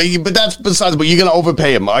 okay, but that's besides. But you're going to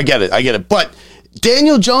overpay him. I get it. But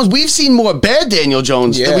Daniel Jones, we've seen more bad Daniel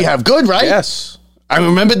Jones than we have good, right? Yes. I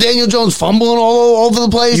remember Daniel Jones fumbling all over the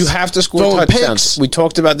place. You have to score throwing touchdowns. picks. We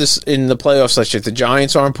talked about this in the playoffs last year. If the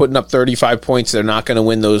Giants aren't putting up 35 points, they're not going to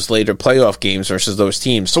win those later playoff games versus those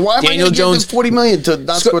teams. So why am Daniel I going to Jones give him $40 million to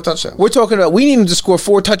not score a touchdown? We're talking about we need him to score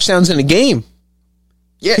 4 touchdowns in a game.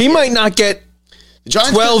 Yeah, he might not get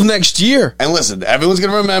 12 next year. And listen, everyone's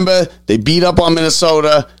going to remember they beat up on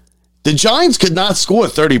Minnesota. The Giants could not score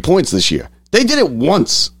 30 points this year. They did it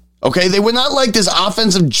once. Okay, they were not like this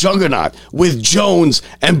offensive juggernaut with Jones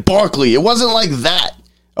and Barkley. It wasn't like that.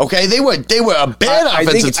 Okay, they were a bad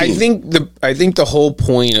offensive team. I think the whole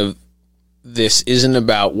point of this isn't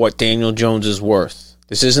about what Daniel Jones is worth.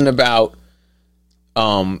 This isn't about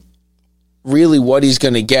really what he's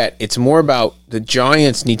going to get. It's more about the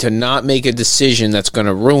Giants need to not make a decision that's going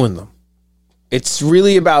to ruin them. It's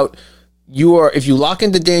really about if you lock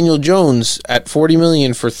into Daniel Jones at $40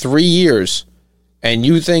 million for 3 years. And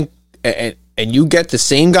you think, and you get the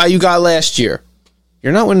same guy you got last year,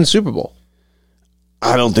 you're not winning the Super Bowl.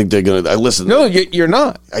 I don't think they're going to listen. No, you're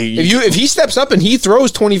not. If he steps up and he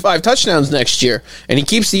throws 25 touchdowns next year, and he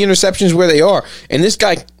keeps the interceptions where they are, and this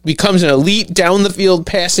guy becomes an elite down the field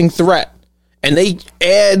passing threat, and they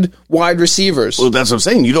add wide receivers. Well, that's what I'm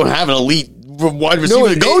saying. You don't have an elite wide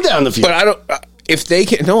receiver to go down the field. But I don't. If they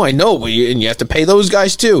can, no, I know, but you have to pay those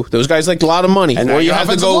guys too. Those guys like a lot of money, and or you have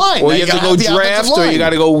to go, or you have to go draft, or you got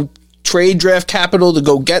to go trade draft capital to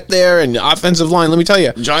go get there. And the offensive line, let me tell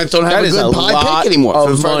you, Giants don't have a good pie pick anymore.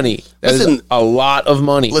 Of money, that is a lot of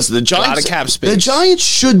money. Listen, the Giants, a lot of cap space. The Giants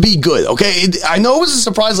should be good. Okay, I know it was a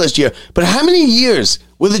surprise last year, but how many years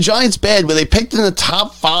were the Giants bad? Where they picked in the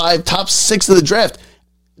top 5, top 6 of the draft?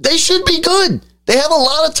 They should be good. They have a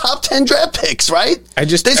lot of top 10 draft picks, right?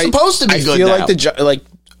 They're supposed to be good now.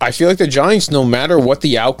 I feel like the Giants, no matter what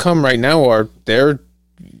the outcome right now,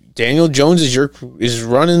 Daniel Jones is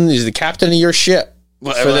the captain of your ship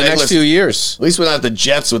for the next 2 years. At least we're not the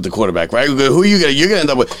Jets with the quarterback, right? Who you're going to end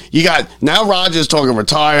up with? You got now Rodgers talking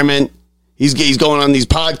retirement. He's going on these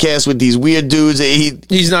podcasts with these weird dudes.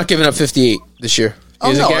 He's not giving up 58 this year.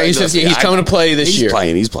 He's coming to play this year.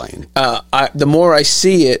 He's playing. The more I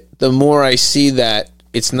see it, the more I see that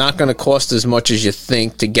it's not going to cost as much as you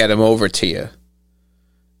think to get him over to you.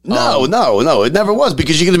 No, it never was,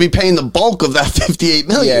 because you're going to be paying the bulk of that $58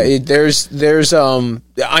 million. Yeah, there's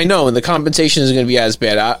I know, and the compensation is going to be as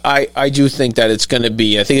bad. I do think that it's going to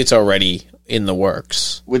be. I think it's already in the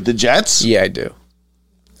works with the Jets. Yeah, I do.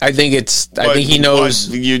 I think he knows.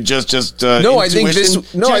 You just no. I think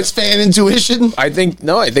Jets fan intuition. I think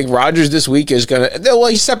Rodgers this week is gonna. Well,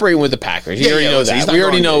 he's separating with the Packers. We already know that. We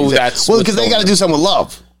already know that's because they got to do something with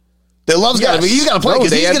Love. Love's got to be. He's got to play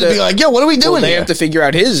because he's going to be like, yo, what are we doing? They have to figure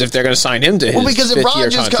out if they're going to sign him to his. Well, because if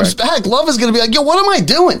Rodgers comes back, Love is going to be like, yo, what am I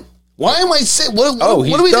doing? Why am I sitting? What are we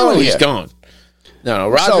doing here? He's gone. No,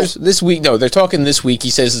 Rodgers this week. No, they're talking this week. He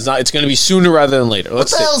says it's not. It's going to be sooner rather than later. What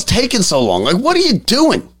the hell's taking so long? Like, what are you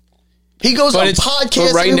doing? He goes on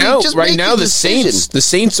podcasts. But right now, the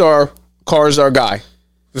Saints are Carr's our guy.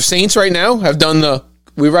 The Saints right now have done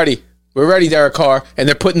we're ready, Derek Carr, and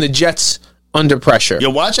they're putting the Jets under pressure.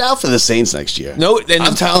 You watch out for the Saints next year. No,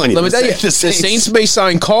 I'm telling you. Let me tell you, the Saints may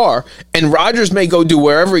sign Carr, and Rodgers may go do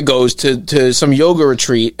wherever he goes to some yoga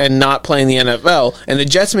retreat and not play in the NFL, and the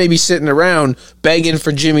Jets may be sitting around begging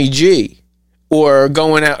for Jimmy G. Or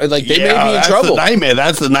going out, like they may be in trouble.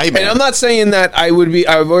 That's the nightmare. And I'm not saying that I would be.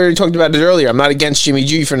 I've already talked about it earlier. I'm not against Jimmy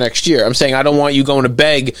G for next year. I'm saying I don't want you going to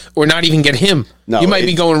beg or not even get him. No, you might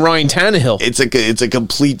be going Ryan Tannehill. It's a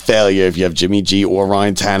complete failure if you have Jimmy G or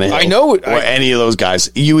Ryan Tannehill. I know it, or any of those guys.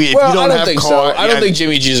 I don't think so. I don't think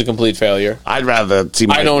Jimmy G is a complete failure. I'd rather see.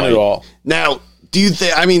 I don't at all. Now, do you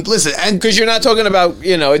think? I mean, listen, and because you're not talking about,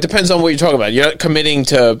 it depends on what you're talking about. You're not committing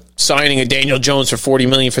to signing a Daniel Jones for $40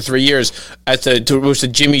 million for 3 years to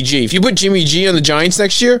Jimmy G. If you put Jimmy G on the Giants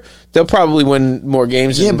next year, they'll probably win more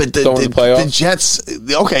games. Yeah, but the playoffs. The Jets.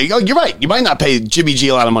 Okay, you're right. You might not pay Jimmy G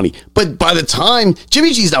a lot of money, but by the time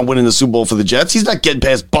Jimmy G's not winning the Super Bowl for the Jets, he's not getting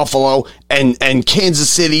past Buffalo and Kansas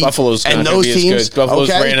City. Buffalo's and those teams. Buffalo's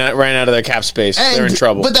ran out of their cap space. They're in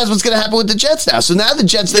trouble. But that's what's going to happen with the Jets now. So now the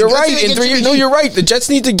Jets. You're right. You're right. The Jets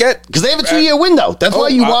need to get because they have a 2-year window. That's why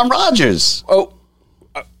you want Rodgers.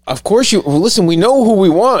 Of course you listen. We know who we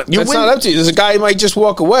want. That's not up to you. There's a guy who might just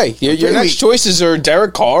walk away. Your next choices are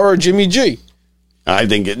Derek Carr or Jimmy G. I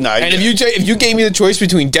think it. No, and if you gave me the choice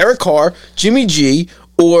between Derek Carr, Jimmy G,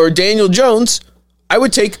 or Daniel Jones, I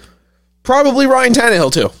would take probably Ryan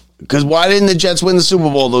Tannehill too. Because why didn't the Jets win the Super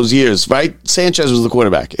Bowl those years? Right, Sanchez was the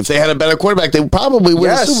quarterback. If they had a better quarterback, they would probably win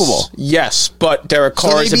the Super Bowl. Yes, but Derek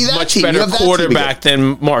Carr is a much better quarterback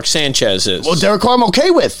than Mark Sanchez is. Well, Derek Carr I'm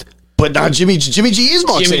okay with. But now Jimmy G is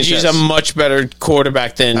Mark Jimmy Sanchez. G's a much better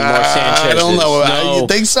quarterback than Mark Sanchez. I don't know. No, You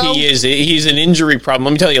think so? He is. He's an injury problem.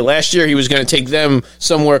 Let me tell you, last year he was going to take them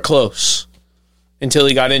somewhere close until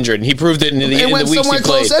he got injured. And he proved it in the weeks he played. It went somewhere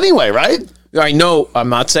close anyway, right? I know. I'm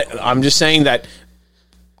not saying. I'm just saying that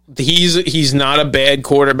he's not a bad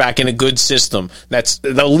quarterback in a good system. That's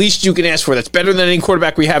the least you can ask for. That's better than any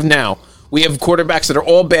quarterback we have now. We have quarterbacks that are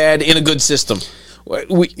all bad in a good system.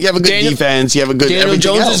 You have a good defense. You have a good. Daniel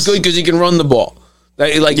Jones is good because he can run the ball.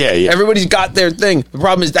 Everybody's got their thing. The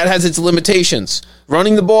problem is that has its limitations.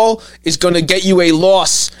 Running the ball is going to get you a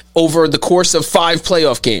loss over the course of 5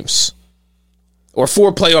 playoff games or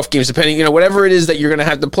 4 playoff games, depending, whatever it is that you're going to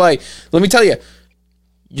have to play. Let me tell you,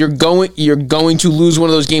 you're going to lose one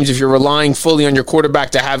of those games if you're relying fully on your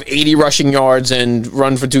quarterback to have 80 rushing yards and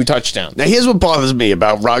run for 2 touchdowns. Now, here's what bothers me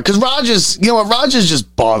about Rodgers. Because Rodgers, Rodgers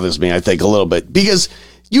just bothers me, I think, a little bit. Because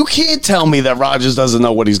you can't tell me that Rodgers doesn't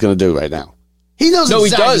know what he's going to do right now. He knows exactly.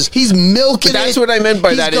 He does. He's milking That's what I meant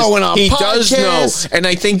by that. He's going on he podcasts. does know. And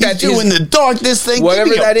I think that he's doing the darkness thing.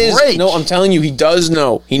 Whatever that is. Break. No, I'm telling you, he does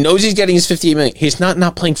know. He knows he's getting his $58 million. He's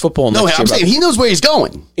not playing football next year. I'm saying he knows where he's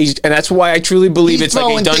going. And that's why I truly believe it's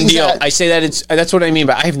like a done deal. I say that that's what I mean,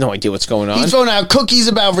 but I have no idea what's going on. He's throwing out cookies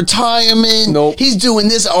about retirement. Nope. He's doing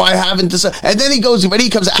this. Oh, I haven't decided. And then he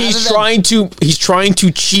comes out. He's trying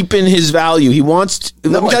to cheapen his value. He wants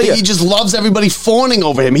to, I think he just loves everybody fawning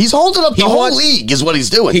over him. He's holding up the whole league is what he's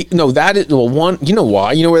doing. You know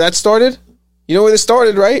why? You know where that started? You know where this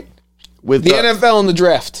started, right? With the NFL in the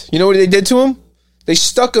draft. You know what they did to him? They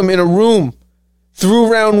stuck him in a room through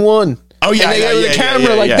round 1. Oh yeah, and they had the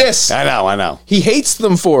camera like this. I know. He hates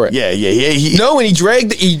them for it. Yeah.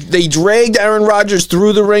 And they dragged Aaron Rodgers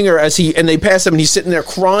through the ringer and they passed him, and he's sitting there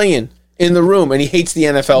crying in the room, and he hates the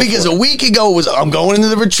NFL because a week ago I'm going into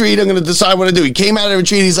the retreat. I'm going to decide what to do. He came out of the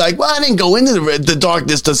retreat. He's like, well, I didn't go into the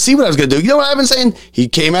darkness to see what I was going to do. You know what I've been saying? He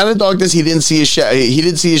came out of the darkness. He didn't see his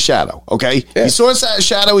shadow. Okay, He saw a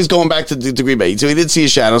shadow. He's going back to Green Bay. So he didn't see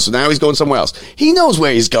his shadow. So now he's going somewhere else. He knows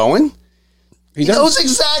where he's going. He knows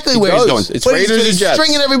exactly where he's going. It's Raiders or Jets.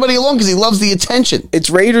 Stringing everybody along because he loves the attention.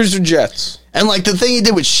 It's Raiders or Jets. And like the thing he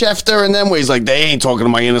did with Schefter and them, where he's like, they ain't talking to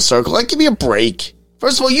my inner circle. Like, give me a break.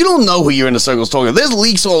 First of all, you don't know who your inner circle is talking. There's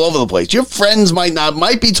leaks all over the place. Your friends might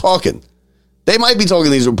be talking. They might be talking to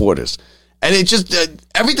these reporters. And it just,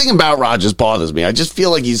 everything about Rodgers bothers me. I just feel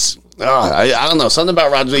like he's, I don't know, something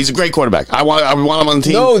about Rodgers. He's a great quarterback. I want him on the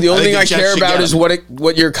team. No, the only thing I care about is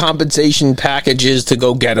what your compensation package is to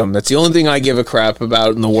go get him. That's the only thing I give a crap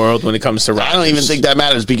about in the world when it comes to Rodgers. I don't even think that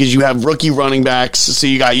matters because you have rookie running backs. So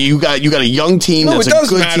you got a young team. No, that's it does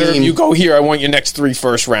a good matter. team. You go here. I want your next 3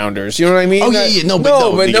 first-rounders. You know what I mean? Oh yeah.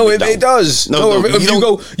 It does.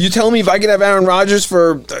 If you tell me if I could have Aaron Rodgers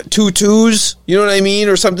for 2 twos, you know what I mean,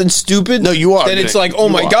 or something stupid. No, you are. Then it's like, oh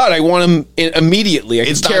my God, I want him immediately. I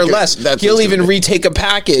can care less. He'll even retake a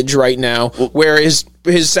package right now where his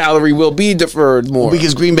salary will be deferred more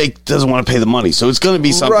because Green Bay doesn't want to pay the money, so it's going to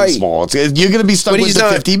be something small. You're going to be stuck with the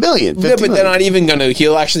 $50 million. Yeah, but they're not even going to.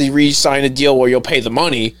 He'll actually re-sign a deal where you'll pay the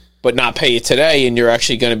money, but not pay it today, and you're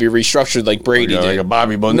actually going to be restructured like Brady did. Like a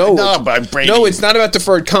Bobby Bone. No, it's not about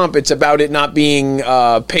deferred comp. It's about it not being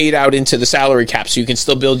paid out into the salary cap, so you can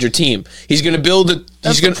still build your team. He's going to build it.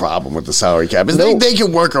 That's the problem with the salary cap. Is they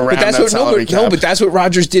can work around that salary cap. No, but that's what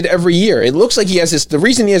Rodgers did every year. It looks like he has this. The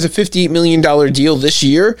reason he has a $58 million deal this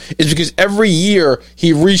year is because every year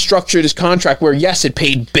he restructured his contract where, yes, it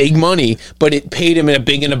paid big money, but it paid him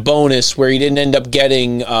in a bonus where he didn't end up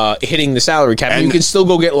getting hitting the salary cap. And you can still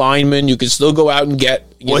go get linemen. You can still go out and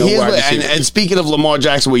get. And speaking of Lamar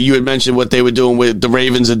Jackson, what you had mentioned, what they were doing, what the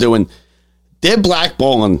Ravens are doing, they're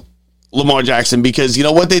blackballing Lamar Jackson because you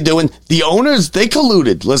know what they're doing? The owners, they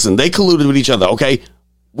colluded. Listen, they colluded with each other, okay?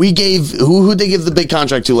 We gave, who they give the big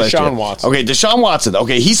contract to last year? Deshaun Watson. Okay, Deshaun Watson.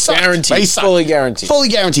 Okay, he's guaranteed. Fully guaranteed. Fully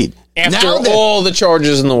guaranteed. After all the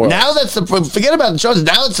charges in the world. Now forget about the charges.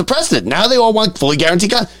 Now it's the precedent. Now they all want fully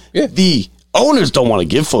guaranteed The owners don't want to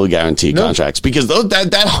give fully guaranteed contracts because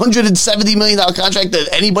that $170 million contract that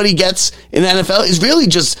anybody gets in the NFL is really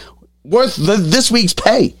just worth this week's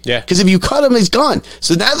pay. Yeah. Because if you cut him, he's gone.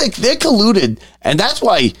 So now they're colluded, and that's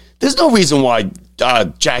why there's no reason why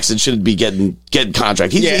Jackson shouldn't be getting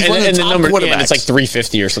contract. He's one of the top quarterbacks. And it's like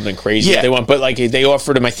 $350 or something crazy. Yeah. They want, but like they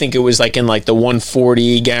offered him, I think it was like in like the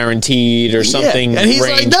 $140 guaranteed or something. And he's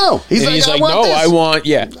range. like, no. He's like, no, I want.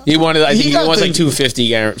 Yeah, he wanted. I think he wants like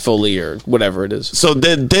 $250 fully or whatever it is. So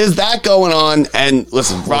there's that going on. And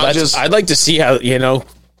listen, Rodgers. I'd like to see how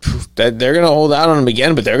that they're going to hold out on him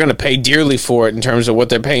again, but they're going to pay dearly for it in terms of what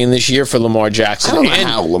they're paying this year for Lamar Jackson. I don't know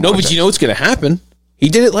how Lamar but you know what's going to happen? He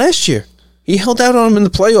did it last year. He held out on him in the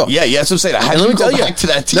playoffs. Yeah, that's what I'm saying. How do you go back to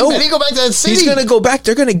that team? How do you go back to that city? He's going to go back.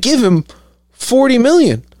 They're going to give him $40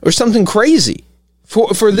 million or something crazy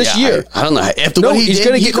for this year. I don't know. After what he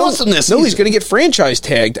did, he cost them this season. No, he's going to get franchise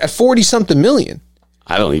tagged at 40-something million.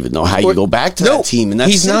 I don't even know how you go back to that team in that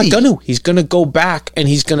he's city. Not going to. He's going to go back, and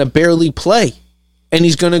he's going to barely play. And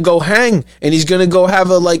he's going to go hang, and he's going to go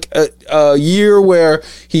have a year where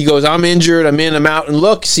he goes, I'm injured, I'm in, I'm out, and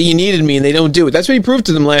look, see, you needed me, and they don't do it. That's what he proved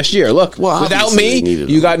to them last year. Look, without me,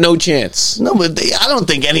 you got no chance. No, but I don't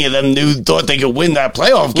think any of them thought they could win that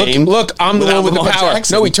playoff game. Look, I'm the one with the power.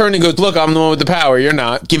 Jackson. No, he turned and goes, look, I'm the one with the power. You're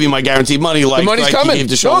not. Give you my guaranteed money. The money's coming.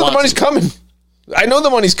 No, the money's coming. I know the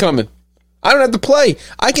money's coming. I don't have to play.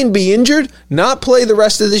 I can be injured, not play the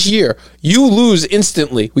rest of this year. You lose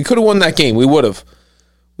instantly. We could have won that game. We would have.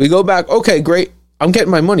 We go back, okay, great. I'm getting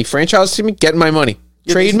my money. Franchise to me, getting my money.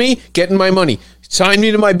 Trade me, getting my money. Sign me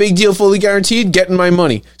to my big deal, fully guaranteed, getting my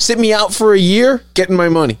money. Sit me out for a year, getting my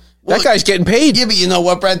money. Well, that guy's getting paid. Yeah, but you know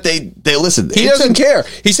what, Brett? They listen. He doesn't care.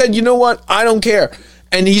 He said, you know what? I don't care.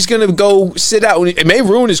 And he's going to go sit out. It may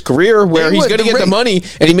ruin his career where he's going to get the money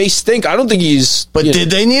and he may stink. I don't think he's... But did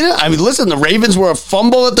they need it? I mean, listen, the Ravens were a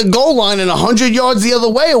fumble at the goal line and 100 yards the other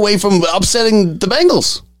way away from upsetting the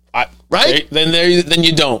Bengals. Right? Then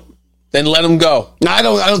you don't. Then let him go. No, I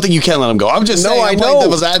don't think you can let him go. I'm just saying. I'm playing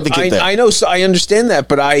devil's advocate there. I know. So I understand that,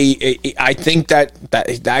 but I think that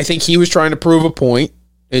I think he was trying to prove a point.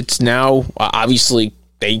 It's now obviously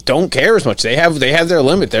they don't care as much. They have their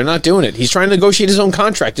limit. They're not doing it. He's trying to negotiate his own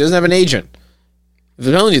contract. He doesn't have an agent. I'm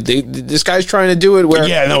telling you, this guy's trying to do it where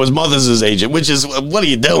his mother's his agent, which is what are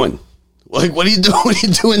you doing? Like, what are you doing? What are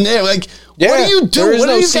you doing there? Like, what are you doing? There's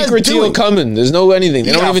no secret deal coming. There's no anything.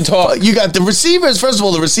 They don't even talk. You got the receivers. First of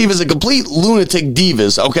all, the receivers are complete lunatic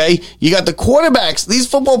divas, okay? You got the quarterbacks. These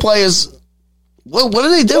football players, what are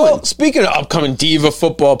they doing? Well, speaking of upcoming diva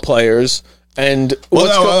football players, and...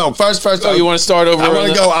 no. First. Oh, you want to start over?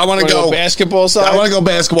 I want to go basketball side? I want to go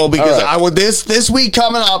basketball because this week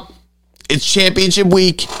coming up, it's championship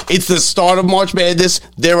week. It's the start of March Madness.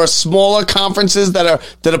 There are smaller conferences that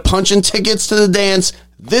are punching tickets to the dance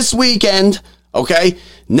this weekend. Okay,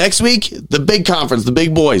 next week the big conference, the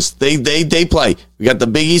big boys, they play. We got the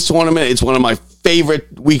Big East tournament. It's one of my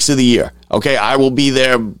favorite weeks of the year. Okay, I will be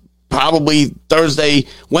there probably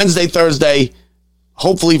Wednesday, Thursday,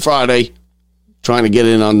 hopefully Friday. Trying to get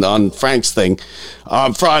in on Frank's thing.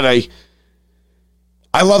 Friday.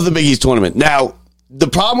 I love the Big East tournament. Now, the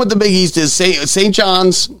problem with the Big East is St.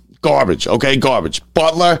 John's, garbage, okay? Garbage.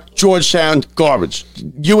 Butler, Georgetown, garbage.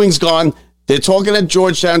 Ewing's gone. They're talking at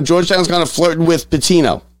Georgetown. Georgetown's kind of flirting with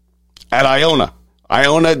Pitino at Iona.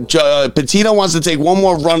 Pitino wants to take one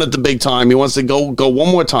more run at the big time. He wants to go one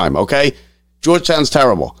more time, okay? Georgetown's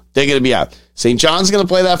terrible. They're going to be out. St. John's going to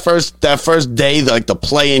play that first day, like the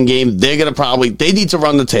play-in game. They need to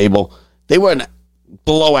run the table. They were an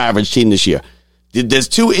below average team this year. There's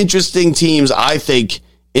two interesting teams, I think,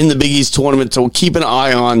 in the Big East tournament to keep an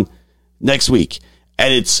eye on next week.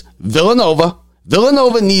 And it's Villanova.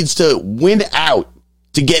 Villanova needs to win out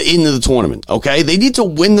to get into the tournament, okay? They need to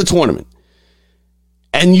win the tournament.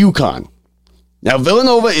 And UConn. Now,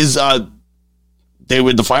 Villanova is, they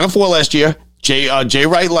were the Final Four last year. Jay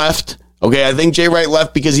Wright left. Okay, I think Jay Wright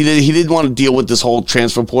left because he didn't want to deal with this whole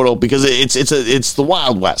transfer portal because it's the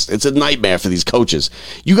Wild West. It's a nightmare for these coaches.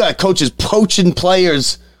 You got coaches poaching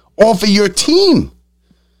players off of your team.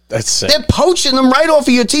 That's sick. They're poaching them right off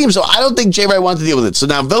of your team. So I don't think Jay Wright wanted to deal with it. So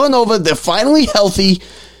now Villanova, they're finally healthy.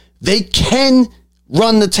 They can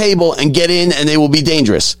run the table and get in, and they will be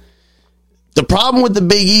dangerous. The problem with the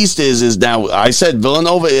Big East is now, I said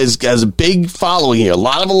Villanova has a big following here. A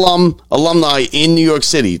lot of alumni in New York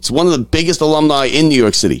City. It's one of the biggest alumni in New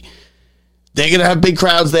York City. They're going to have big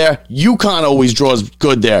crowds there. UConn always draws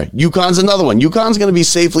good there. UConn's another one. UConn's going to be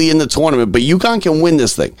safely in the tournament, but UConn can win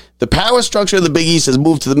this thing. The power structure of the Big East has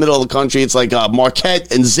moved to the middle of the country. It's like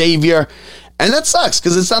Marquette and Xavier, and that sucks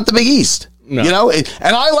because it's not the Big East. No. You know,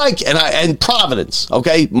 and Providence,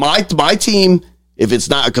 okay? My team... If it's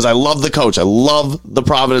not, because I love the coach. I love the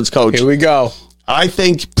Providence coach. Here we go. I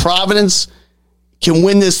think Providence can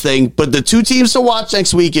win this thing, but the two teams to watch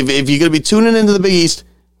next week, if you're going to be tuning into the Big East,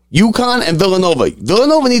 UConn and Villanova.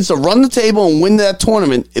 Villanova needs to run the table and win that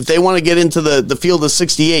tournament if they want to get into the field of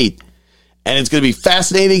 68. And it's going to be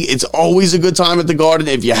fascinating. It's always a good time at the Garden.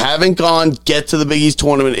 If you haven't gone, get to the Big East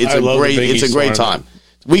tournament. It's a great time.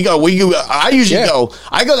 We go. I usually go.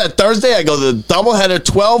 I go that Thursday. I go the doubleheader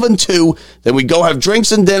 12 and 2. Then we go have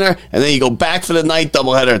drinks and dinner, and then you go back for the night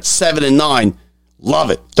doubleheader at 7 and 9.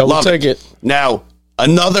 Love it. Double ticket. Now,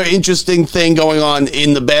 another interesting thing going on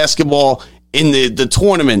in the basketball in the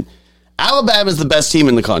tournament, Alabama's the best team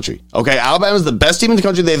in the country. Okay, Alabama's the best team in the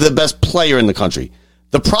country. They have the best player in the country.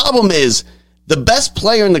 The problem is the best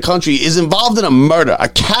player in the country is involved in a murder, a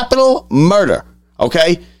capital murder.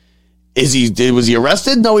 Okay, was he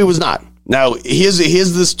arrested? No, he was not. Now here's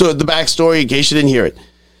the backstory in case you didn't hear it.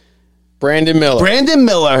 Brandon Miller. Brandon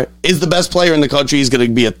Miller is the best player in the country. He's going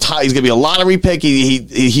to be a lottery pick.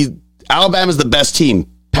 Alabama's the best team.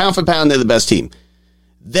 Pound for pound, they're the best team.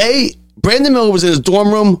 Brandon Miller was in his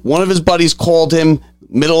dorm room. One of his buddies called him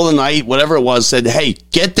middle of the night, whatever it was, said, "Hey,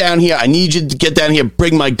 get down here. I need you to get down here.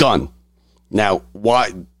 Bring my gun." Now,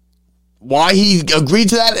 why he agreed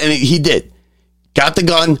to that? And he did. Got the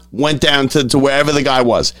gun, went down to wherever the guy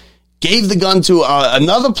was. Gave the gun to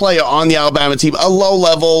another player on the Alabama team, a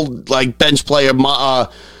low-level bench player,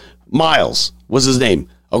 Miles was his name.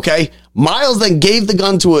 Okay? Miles then gave the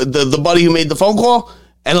gun to the buddy who made the phone call,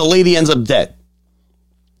 and a lady ends up dead.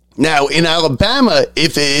 Now, in Alabama,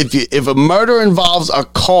 if a murder involves a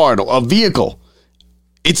car or a vehicle,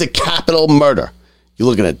 it's a capital murder. You're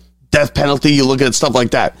looking at death penalty, you're looking at stuff like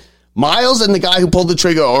that. Miles and the guy who pulled the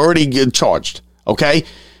trigger are already charged. Okay?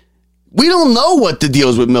 We don't know what the deal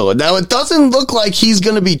is with Miller. Now, it doesn't look like he's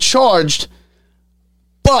going to be charged,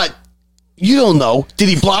 but you don't know. Did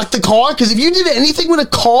he block the car? Because if you did anything with a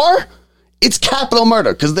car, it's capital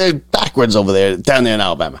murder because they're backwards over there, down there in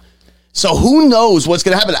Alabama. So who knows what's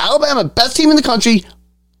going to happen? Alabama, best team in the country,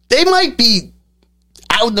 they might be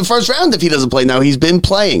out in the first round if he doesn't play. Now, he's been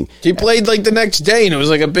playing. He played the next day, and it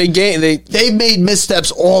was a big game. They've made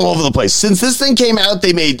missteps all over the place. Since this thing came out,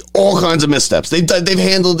 they made all kinds of missteps. They've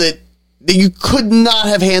handled it. You could not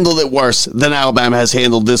have handled it worse than Alabama has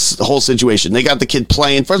handled this whole situation. They got the kid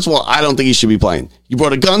playing. First of all, I don't think he should be playing. You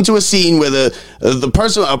brought a gun to a scene where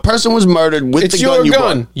a person was murdered with the gun. It's your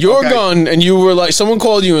gun. Your gun, and you were someone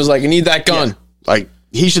called you and was like, "I need that gun." Yeah.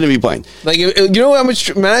 He shouldn't be playing. You know how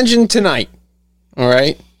much? Imagine tonight. All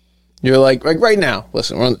right, you're like right now.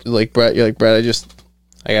 Listen, Brett. You're like, Brett.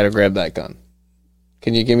 I gotta grab that gun.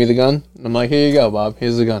 Can you give me the gun? And I'm like, here you go, Bob.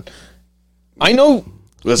 Here's the gun. I know.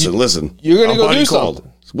 Listen. You're going to go do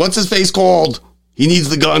something. What's his face called? He needs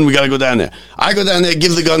the gun. We got to go down there. I go down there,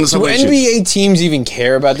 give the gun to somebody. Do NBA teams even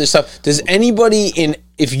care about this stuff? Does anybody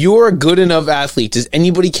if you're a good enough athlete, does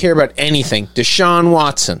anybody care about anything? Deshaun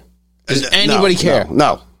Watson. Does anybody care?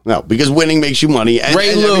 No, because winning makes you money. And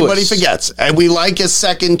everybody forgets. And we like a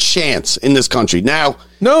second chance in this country. Now,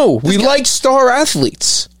 we like star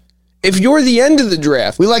athletes. If you're the end of the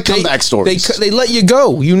draft, we like comeback stories. They let you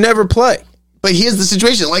go. You never play. But here's the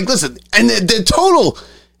situation. Listen, and the total,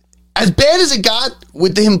 as bad as it got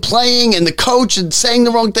with him playing and the coach and saying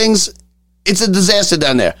the wrong things, it's a disaster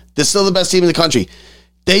down there. They're still the best team in the country.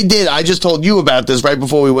 I just told you about this right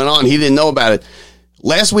before we went on. He didn't know about it.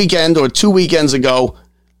 Last weekend or 2 weekends ago,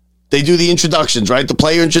 they do the introductions, right? The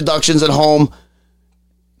player introductions at home.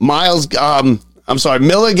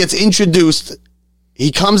 Miller gets introduced.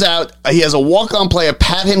 He comes out, he has a walk-on player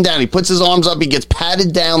pat him down. He puts his arms up, he gets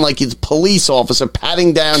patted down like he's a police officer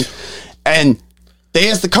patting down. And they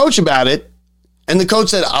asked the coach about it, and the coach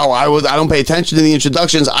said, I don't pay attention to the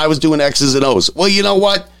introductions. I was doing X's and O's. Well, you know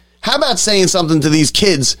what? How about saying something to these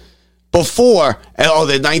kids before,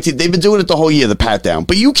 they're 19. They've been doing it the whole year, the pat down.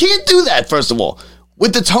 But you can't do that, first of all.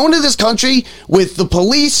 With the tone of this country, with the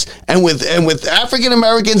police, and with African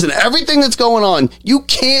Americans and everything that's going on, you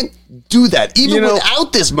can't do that, even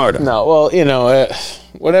without this murder. No, well,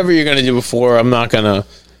 whatever you're going to do before, I'm not going to.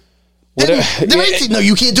 No,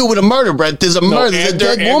 you can't do it with a murder, Brett. There's a murder. There's a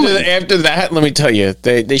dead woman. After that, let me tell you,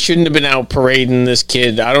 they shouldn't have been out parading this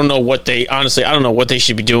kid. I don't know what they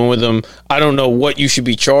should be doing with him. I don't know what you should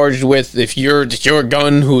be charged with if you're a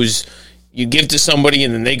gun you give to somebody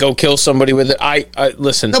and then they go kill somebody with it. I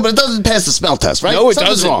listen. No, but it doesn't pass the smell test, right? No, it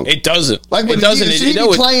Something's doesn't. wrong. It doesn't. It doesn't. Should he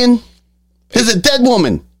be playing? There's a dead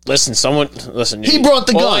woman. Listen. He brought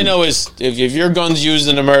the gun. All I know is if your gun's used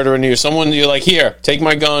in a murder and you're like, here, take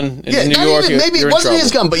my gun in New York. Maybe it wasn't his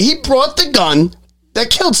gun, but he brought the gun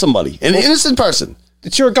that killed somebody, an innocent person.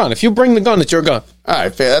 It's your gun. If you bring the gun, it's your gun. All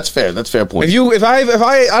right, fair. That's fair. That's a fair point. If I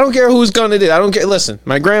don't care whose gun it is. I don't care. Listen,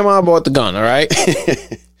 my grandma bought the gun. All right.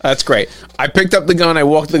 That's great. I picked up the gun. I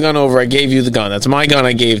walked the gun over. I gave you the gun. That's my gun.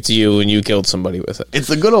 I gave to you, and you killed somebody with it. It's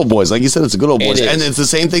the good old boys, like you said. It's the good old boys, and it's the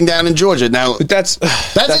same thing down in Georgia. Now, but that's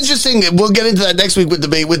interesting. We'll get into that next week with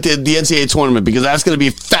debate with the NCAA tournament because that's going to be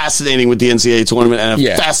fascinating with the NCAA tournament and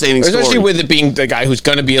a fascinating story. Especially with it being the guy who's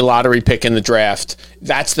going to be a lottery pick in the draft.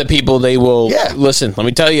 That's the people they will. Yeah. Listen, let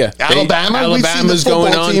me tell you, Alabama's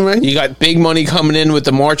going on. Team, right? You got big money coming in with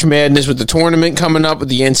the March Madness, with the tournament coming up, with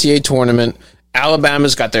the NCAA tournament.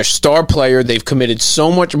 Alabama's got their star player. They've committed so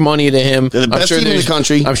much money to him. They're the best team in the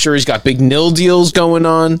country. I'm sure he's got big nil deals going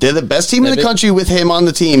on. They're the best team in the country with him on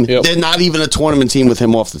the team. Yep. They're not even a tournament team with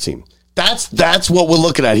him off the team. That's what we're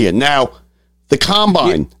looking at here. Now, the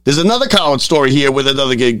combine. There's another college story here with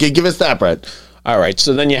another gig. Give us that, Brett. All right.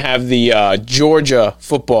 So then you have the Georgia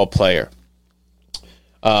football player,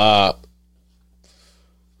 Jalen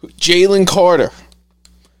Carter.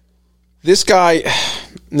 This guy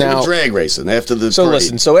now drag racing after the so parade.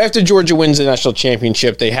 listen. So after Georgia wins the national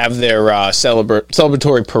championship, they have their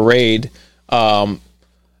celebratory parade.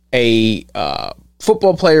 A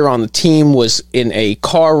football player on the team was in a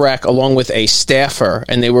car wreck along with a staffer,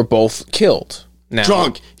 and they were both killed. Now,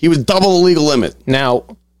 drunk. He was double the legal limit. Now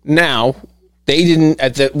they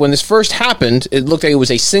didn't when this first happened. It looked like it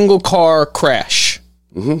was a single car crash.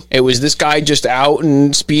 Mm-hmm. It was this guy just out,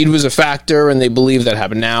 and speed was a factor, and they believe that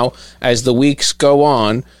happened. Now, as the weeks go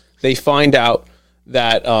on, they find out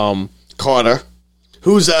that Carter,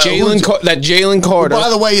 Jalen Carter, who, by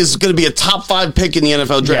the way, is going to be a top 5 pick in the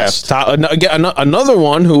NFL draft. Yes, another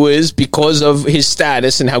one who is, because of his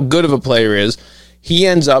status and how good of a player he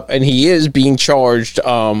is being charged.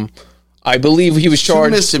 I believe he was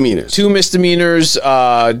charged two misdemeanors,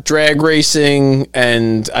 drag racing,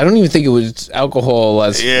 and I don't even think it was alcohol.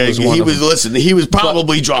 He was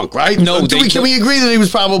probably drunk, right? No, can we agree that he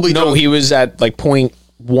was probably drunk? No, he was at like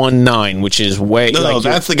 0.19, which is way. No,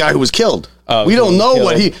 that's the guy who was killed. We don't know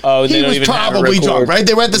what he was probably drunk, right?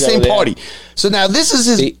 They were at the same party. So now this is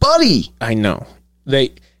his buddy. I know.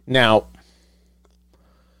 Here's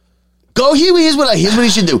what he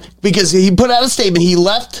should do, because he put out a statement. He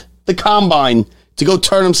left the combine to go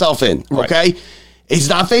turn himself in. Okay, he's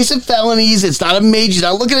not facing felonies. It's not a major. He's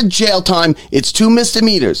not looking at jail time. It's 2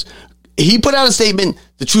 misdemeanors. He put out a statement.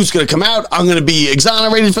 The truth's going to come out. I'm going to be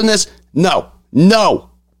exonerated from this. No.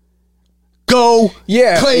 Go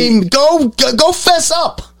fess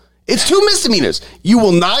up. It's 2 misdemeanors. You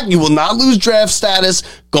will not lose draft status.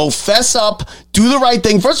 Go fess up. Do the right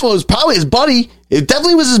thing. First of all, it was probably his buddy. It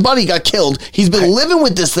definitely was his buddy got killed. He's been living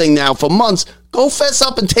with this thing now for months. Go fess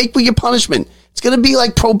up and take your punishment. It's going to be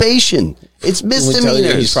like probation. It's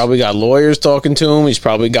misdemeanors. He's probably got lawyers talking to him. He's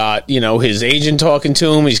probably got, his agent talking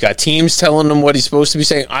to him. He's got teams telling him what he's supposed to be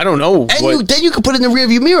saying. I don't know. And then you can put it in the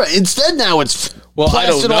rearview mirror. Instead, now it's I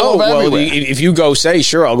don't know. If you go say,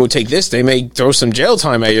 sure, I'll go take this, they may throw some jail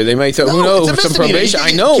time at you. They may throw, who knows, some probation.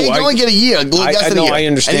 I know. He's only get a year. I understand.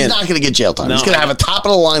 And he's not going to get jail time. He's going to have a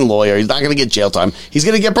top-of-the-line lawyer. He's not going to get jail time. He's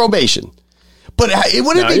going to get probation. But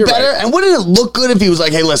wouldn't it be better? Right. And wouldn't it look good if he was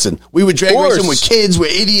like, hey, listen, we were drag racing with kids. We're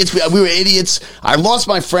idiots. We were idiots. I lost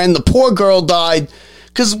my friend. The poor girl died.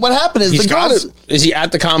 Because what happened is is he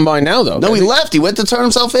at the combine now, though? No, he left. He went to turn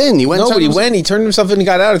himself in. He turned himself in and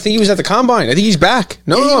got out. I think he was at the combine. I think he's back.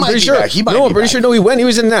 I'm pretty sure. I'm pretty sure. No, he went. He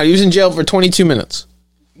was in and out. He was in jail for 22 minutes.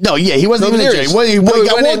 No, he wasn't even in jail. He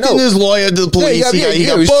walked in his lawyer to the police. He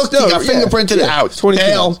got booked. He got fingerprinted out.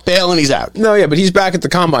 Bail, and he's out. No, but he's back at the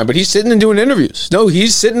combine. But he's sitting and doing interviews. No,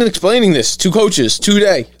 he's sitting and explaining this to coaches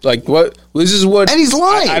today. Like, what? This is what. And he's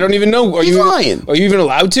lying. I don't even know. He's lying. Are you even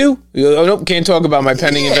allowed to? Nope, can't talk about my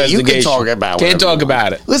pending investigation. You can talk about it. Can't talk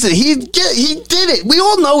about it. Listen, he did it. We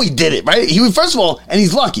all know he did it, right? First of all, and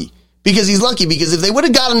he's lucky. Because if they would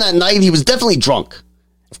have got him that night, he was definitely drunk.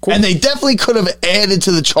 Of course. And they definitely could have added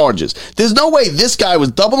to the charges. There's no way this guy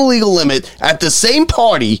was double the legal limit at the same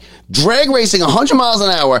party, drag racing 100 miles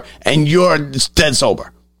an hour, and you're dead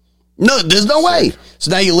sober. No, there's no way.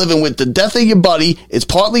 So now you're living with the death of your buddy. It's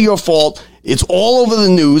partly your fault. It's all over the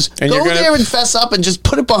news. And go there and fess up and just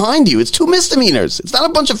put it behind you. It's 2 misdemeanors. It's not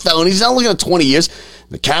a bunch of felonies. He's not looking at 20 years.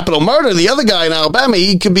 The capital murder, the other guy in Alabama,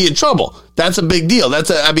 he could be in trouble. That's a big deal. This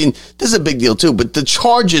is a big deal too, but the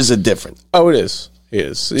charges are different. Oh, it is.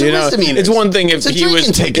 It's one thing if he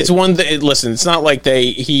was. It's one thing. Listen, it's not like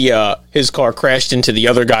his car crashed into the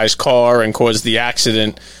other guy's car and caused the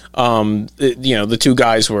accident. The 2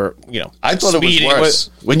 guys were. I thought it was worse.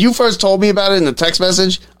 When you first told me about it in the text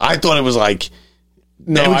message, I thought it was like.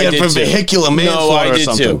 No, I did too. Vehicular manslaughter or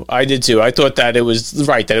something. I did too. I thought that it was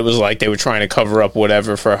right. That it was like they were trying to cover up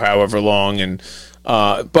whatever for however long, and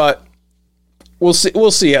but we'll see.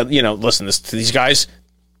 We'll see. Listen, these guys.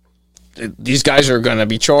 These guys are going to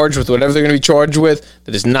be charged with whatever they're going to be charged with.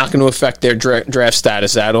 That is not going to affect their draft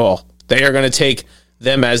status at all. They are going to take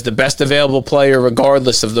them as the best available player,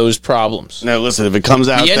 regardless of those problems. Now, listen, if it comes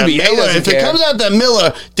out that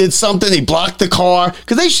Miller did something, he blocked the car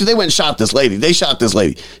because they went and shot this lady. They shot this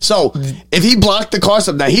lady. So if he blocked the car,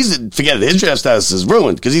 now forget it. His draft status is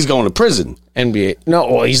ruined because he's going to prison. NBA.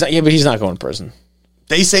 No, well, he's not. Yeah, but he's not going to prison.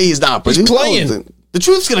 They say he's not. But he's playing. The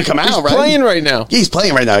truth's going to come out, right? He's playing right now. Yeah, he's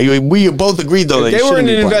playing right now. We both agreed, though, If they were in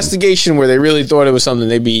an investigation where they really thought it was something,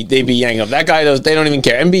 they'd be yanking up. That guy does. They don't even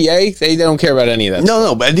care. NBA, they don't care about any of that.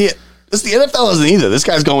 No, but the NFL doesn't either. This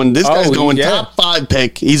guy's going. Top 5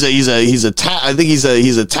 pick. I think he's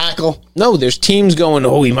a tackle. No, there's teams going.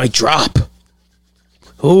 Oh, he might drop.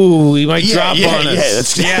 Oh, he might drop on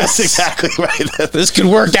us. That's exactly right. This could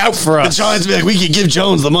work out for us. The Giants be like, we could give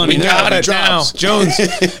Jones the money. We got it now. Jones,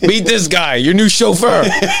 meet this guy, your new chauffeur.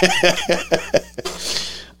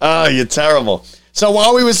 Oh, you're terrible. So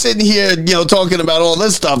while we were sitting here, talking about all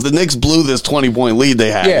this stuff, the Knicks blew this 20-point lead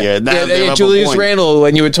they had. Yeah, Julius Randle,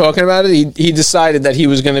 when you were talking about it, he decided that he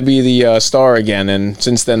was going to be the star again, and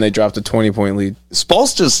since then they dropped a 20-point lead.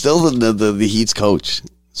 Spoelstra's still the Heat's coach.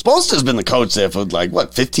 Spoelstra's been the coach there for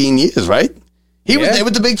 15 years, right? He was there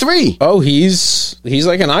with the big three. Oh, he's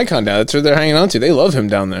like an icon now. That's what they're hanging on to. They love him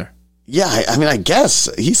down there. Yeah, I mean, I guess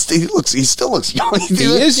he still looks young. He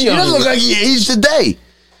is young. He doesn't look like he aged a day.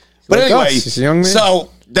 But like anyway, he's a young man.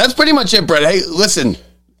 So that's pretty much it, Brett. Hey, listen,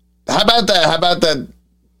 how about that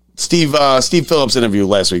Steve Phillips interview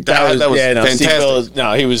last week? That was fantastic. Steve Phillips,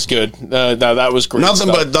 he was good. That was great.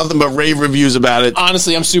 Nothing but rave reviews about it.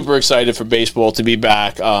 Honestly, I'm super excited for baseball to be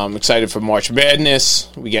back. Excited for March Madness.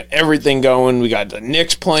 We got everything going. We got the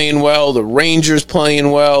Knicks playing well, the Rangers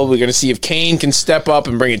playing well. We're going to see if Kane can step up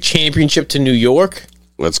and bring a championship to New York.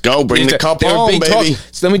 Let's go. Bring the cup home, baby.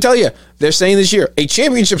 So let me tell you, they're saying this year, a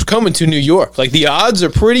championship's coming to New York. Like, the odds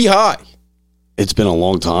are pretty high. It's been a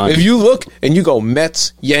long time. If you look and you go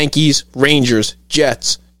Mets, Yankees, Rangers,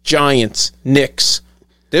 Jets, Giants, Knicks,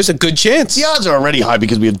 there's a good chance. The odds are already high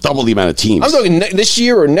because we have double the amount of teams. I'm talking this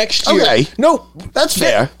year or next year. Okay. No, that's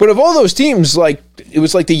fair. But of all those teams, it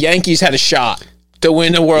was like the Yankees had a shot to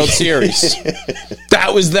win the World Series.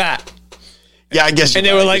 That was that. Yeah, I guess. And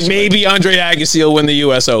they were like, maybe Andre Agassi will win the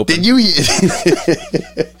U.S. Open. Did you hear?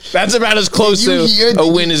 That's about as close to a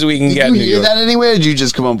win as we can get. Did you hear that anywhere? Or did you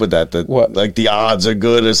just come up with that? What? Like the odds are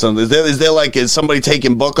good or something? Is somebody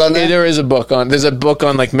taking book on that? Yeah, there is a book on. There's a book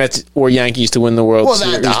on Mets or Yankees to win the World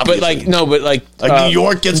Series. But New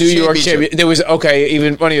York gets New York championship. There was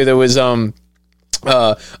even funnier. There was a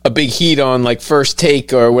big heat on First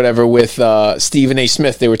Take or whatever with Stephen A.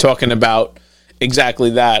 Smith. They were talking about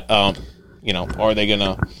exactly that. Are they going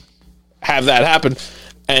to have that happen?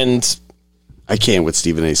 And I can't with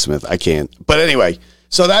Stephen A. Smith. I can't. But anyway,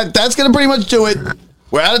 so that's going to pretty much do it.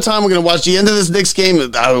 We're out of time. We're going to watch the end of this Knicks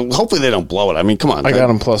game. Hopefully they don't blow it. I mean, come on. I got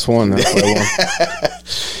them +1. That's what I won.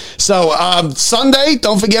 So Sunday,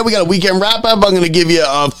 don't forget, we got a weekend wrap-up. I'm going to give you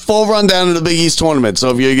a full rundown of the Big East tournament.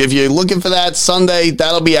 So if you're looking for that Sunday,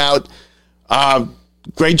 that'll be out.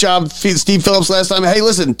 Great job, Steve Phillips, last time. Hey,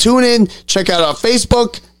 listen, tune in. Check out our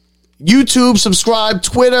Facebook, YouTube, subscribe,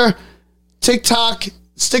 Twitter, TikTok.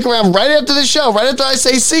 Stick around right after the show, right after I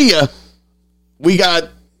say see ya.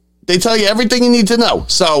 They tell you everything you need to know.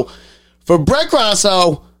 So for Brett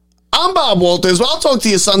Grasso, I'm Bob Walters. Well, I'll talk to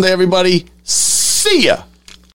you Sunday, everybody. See ya.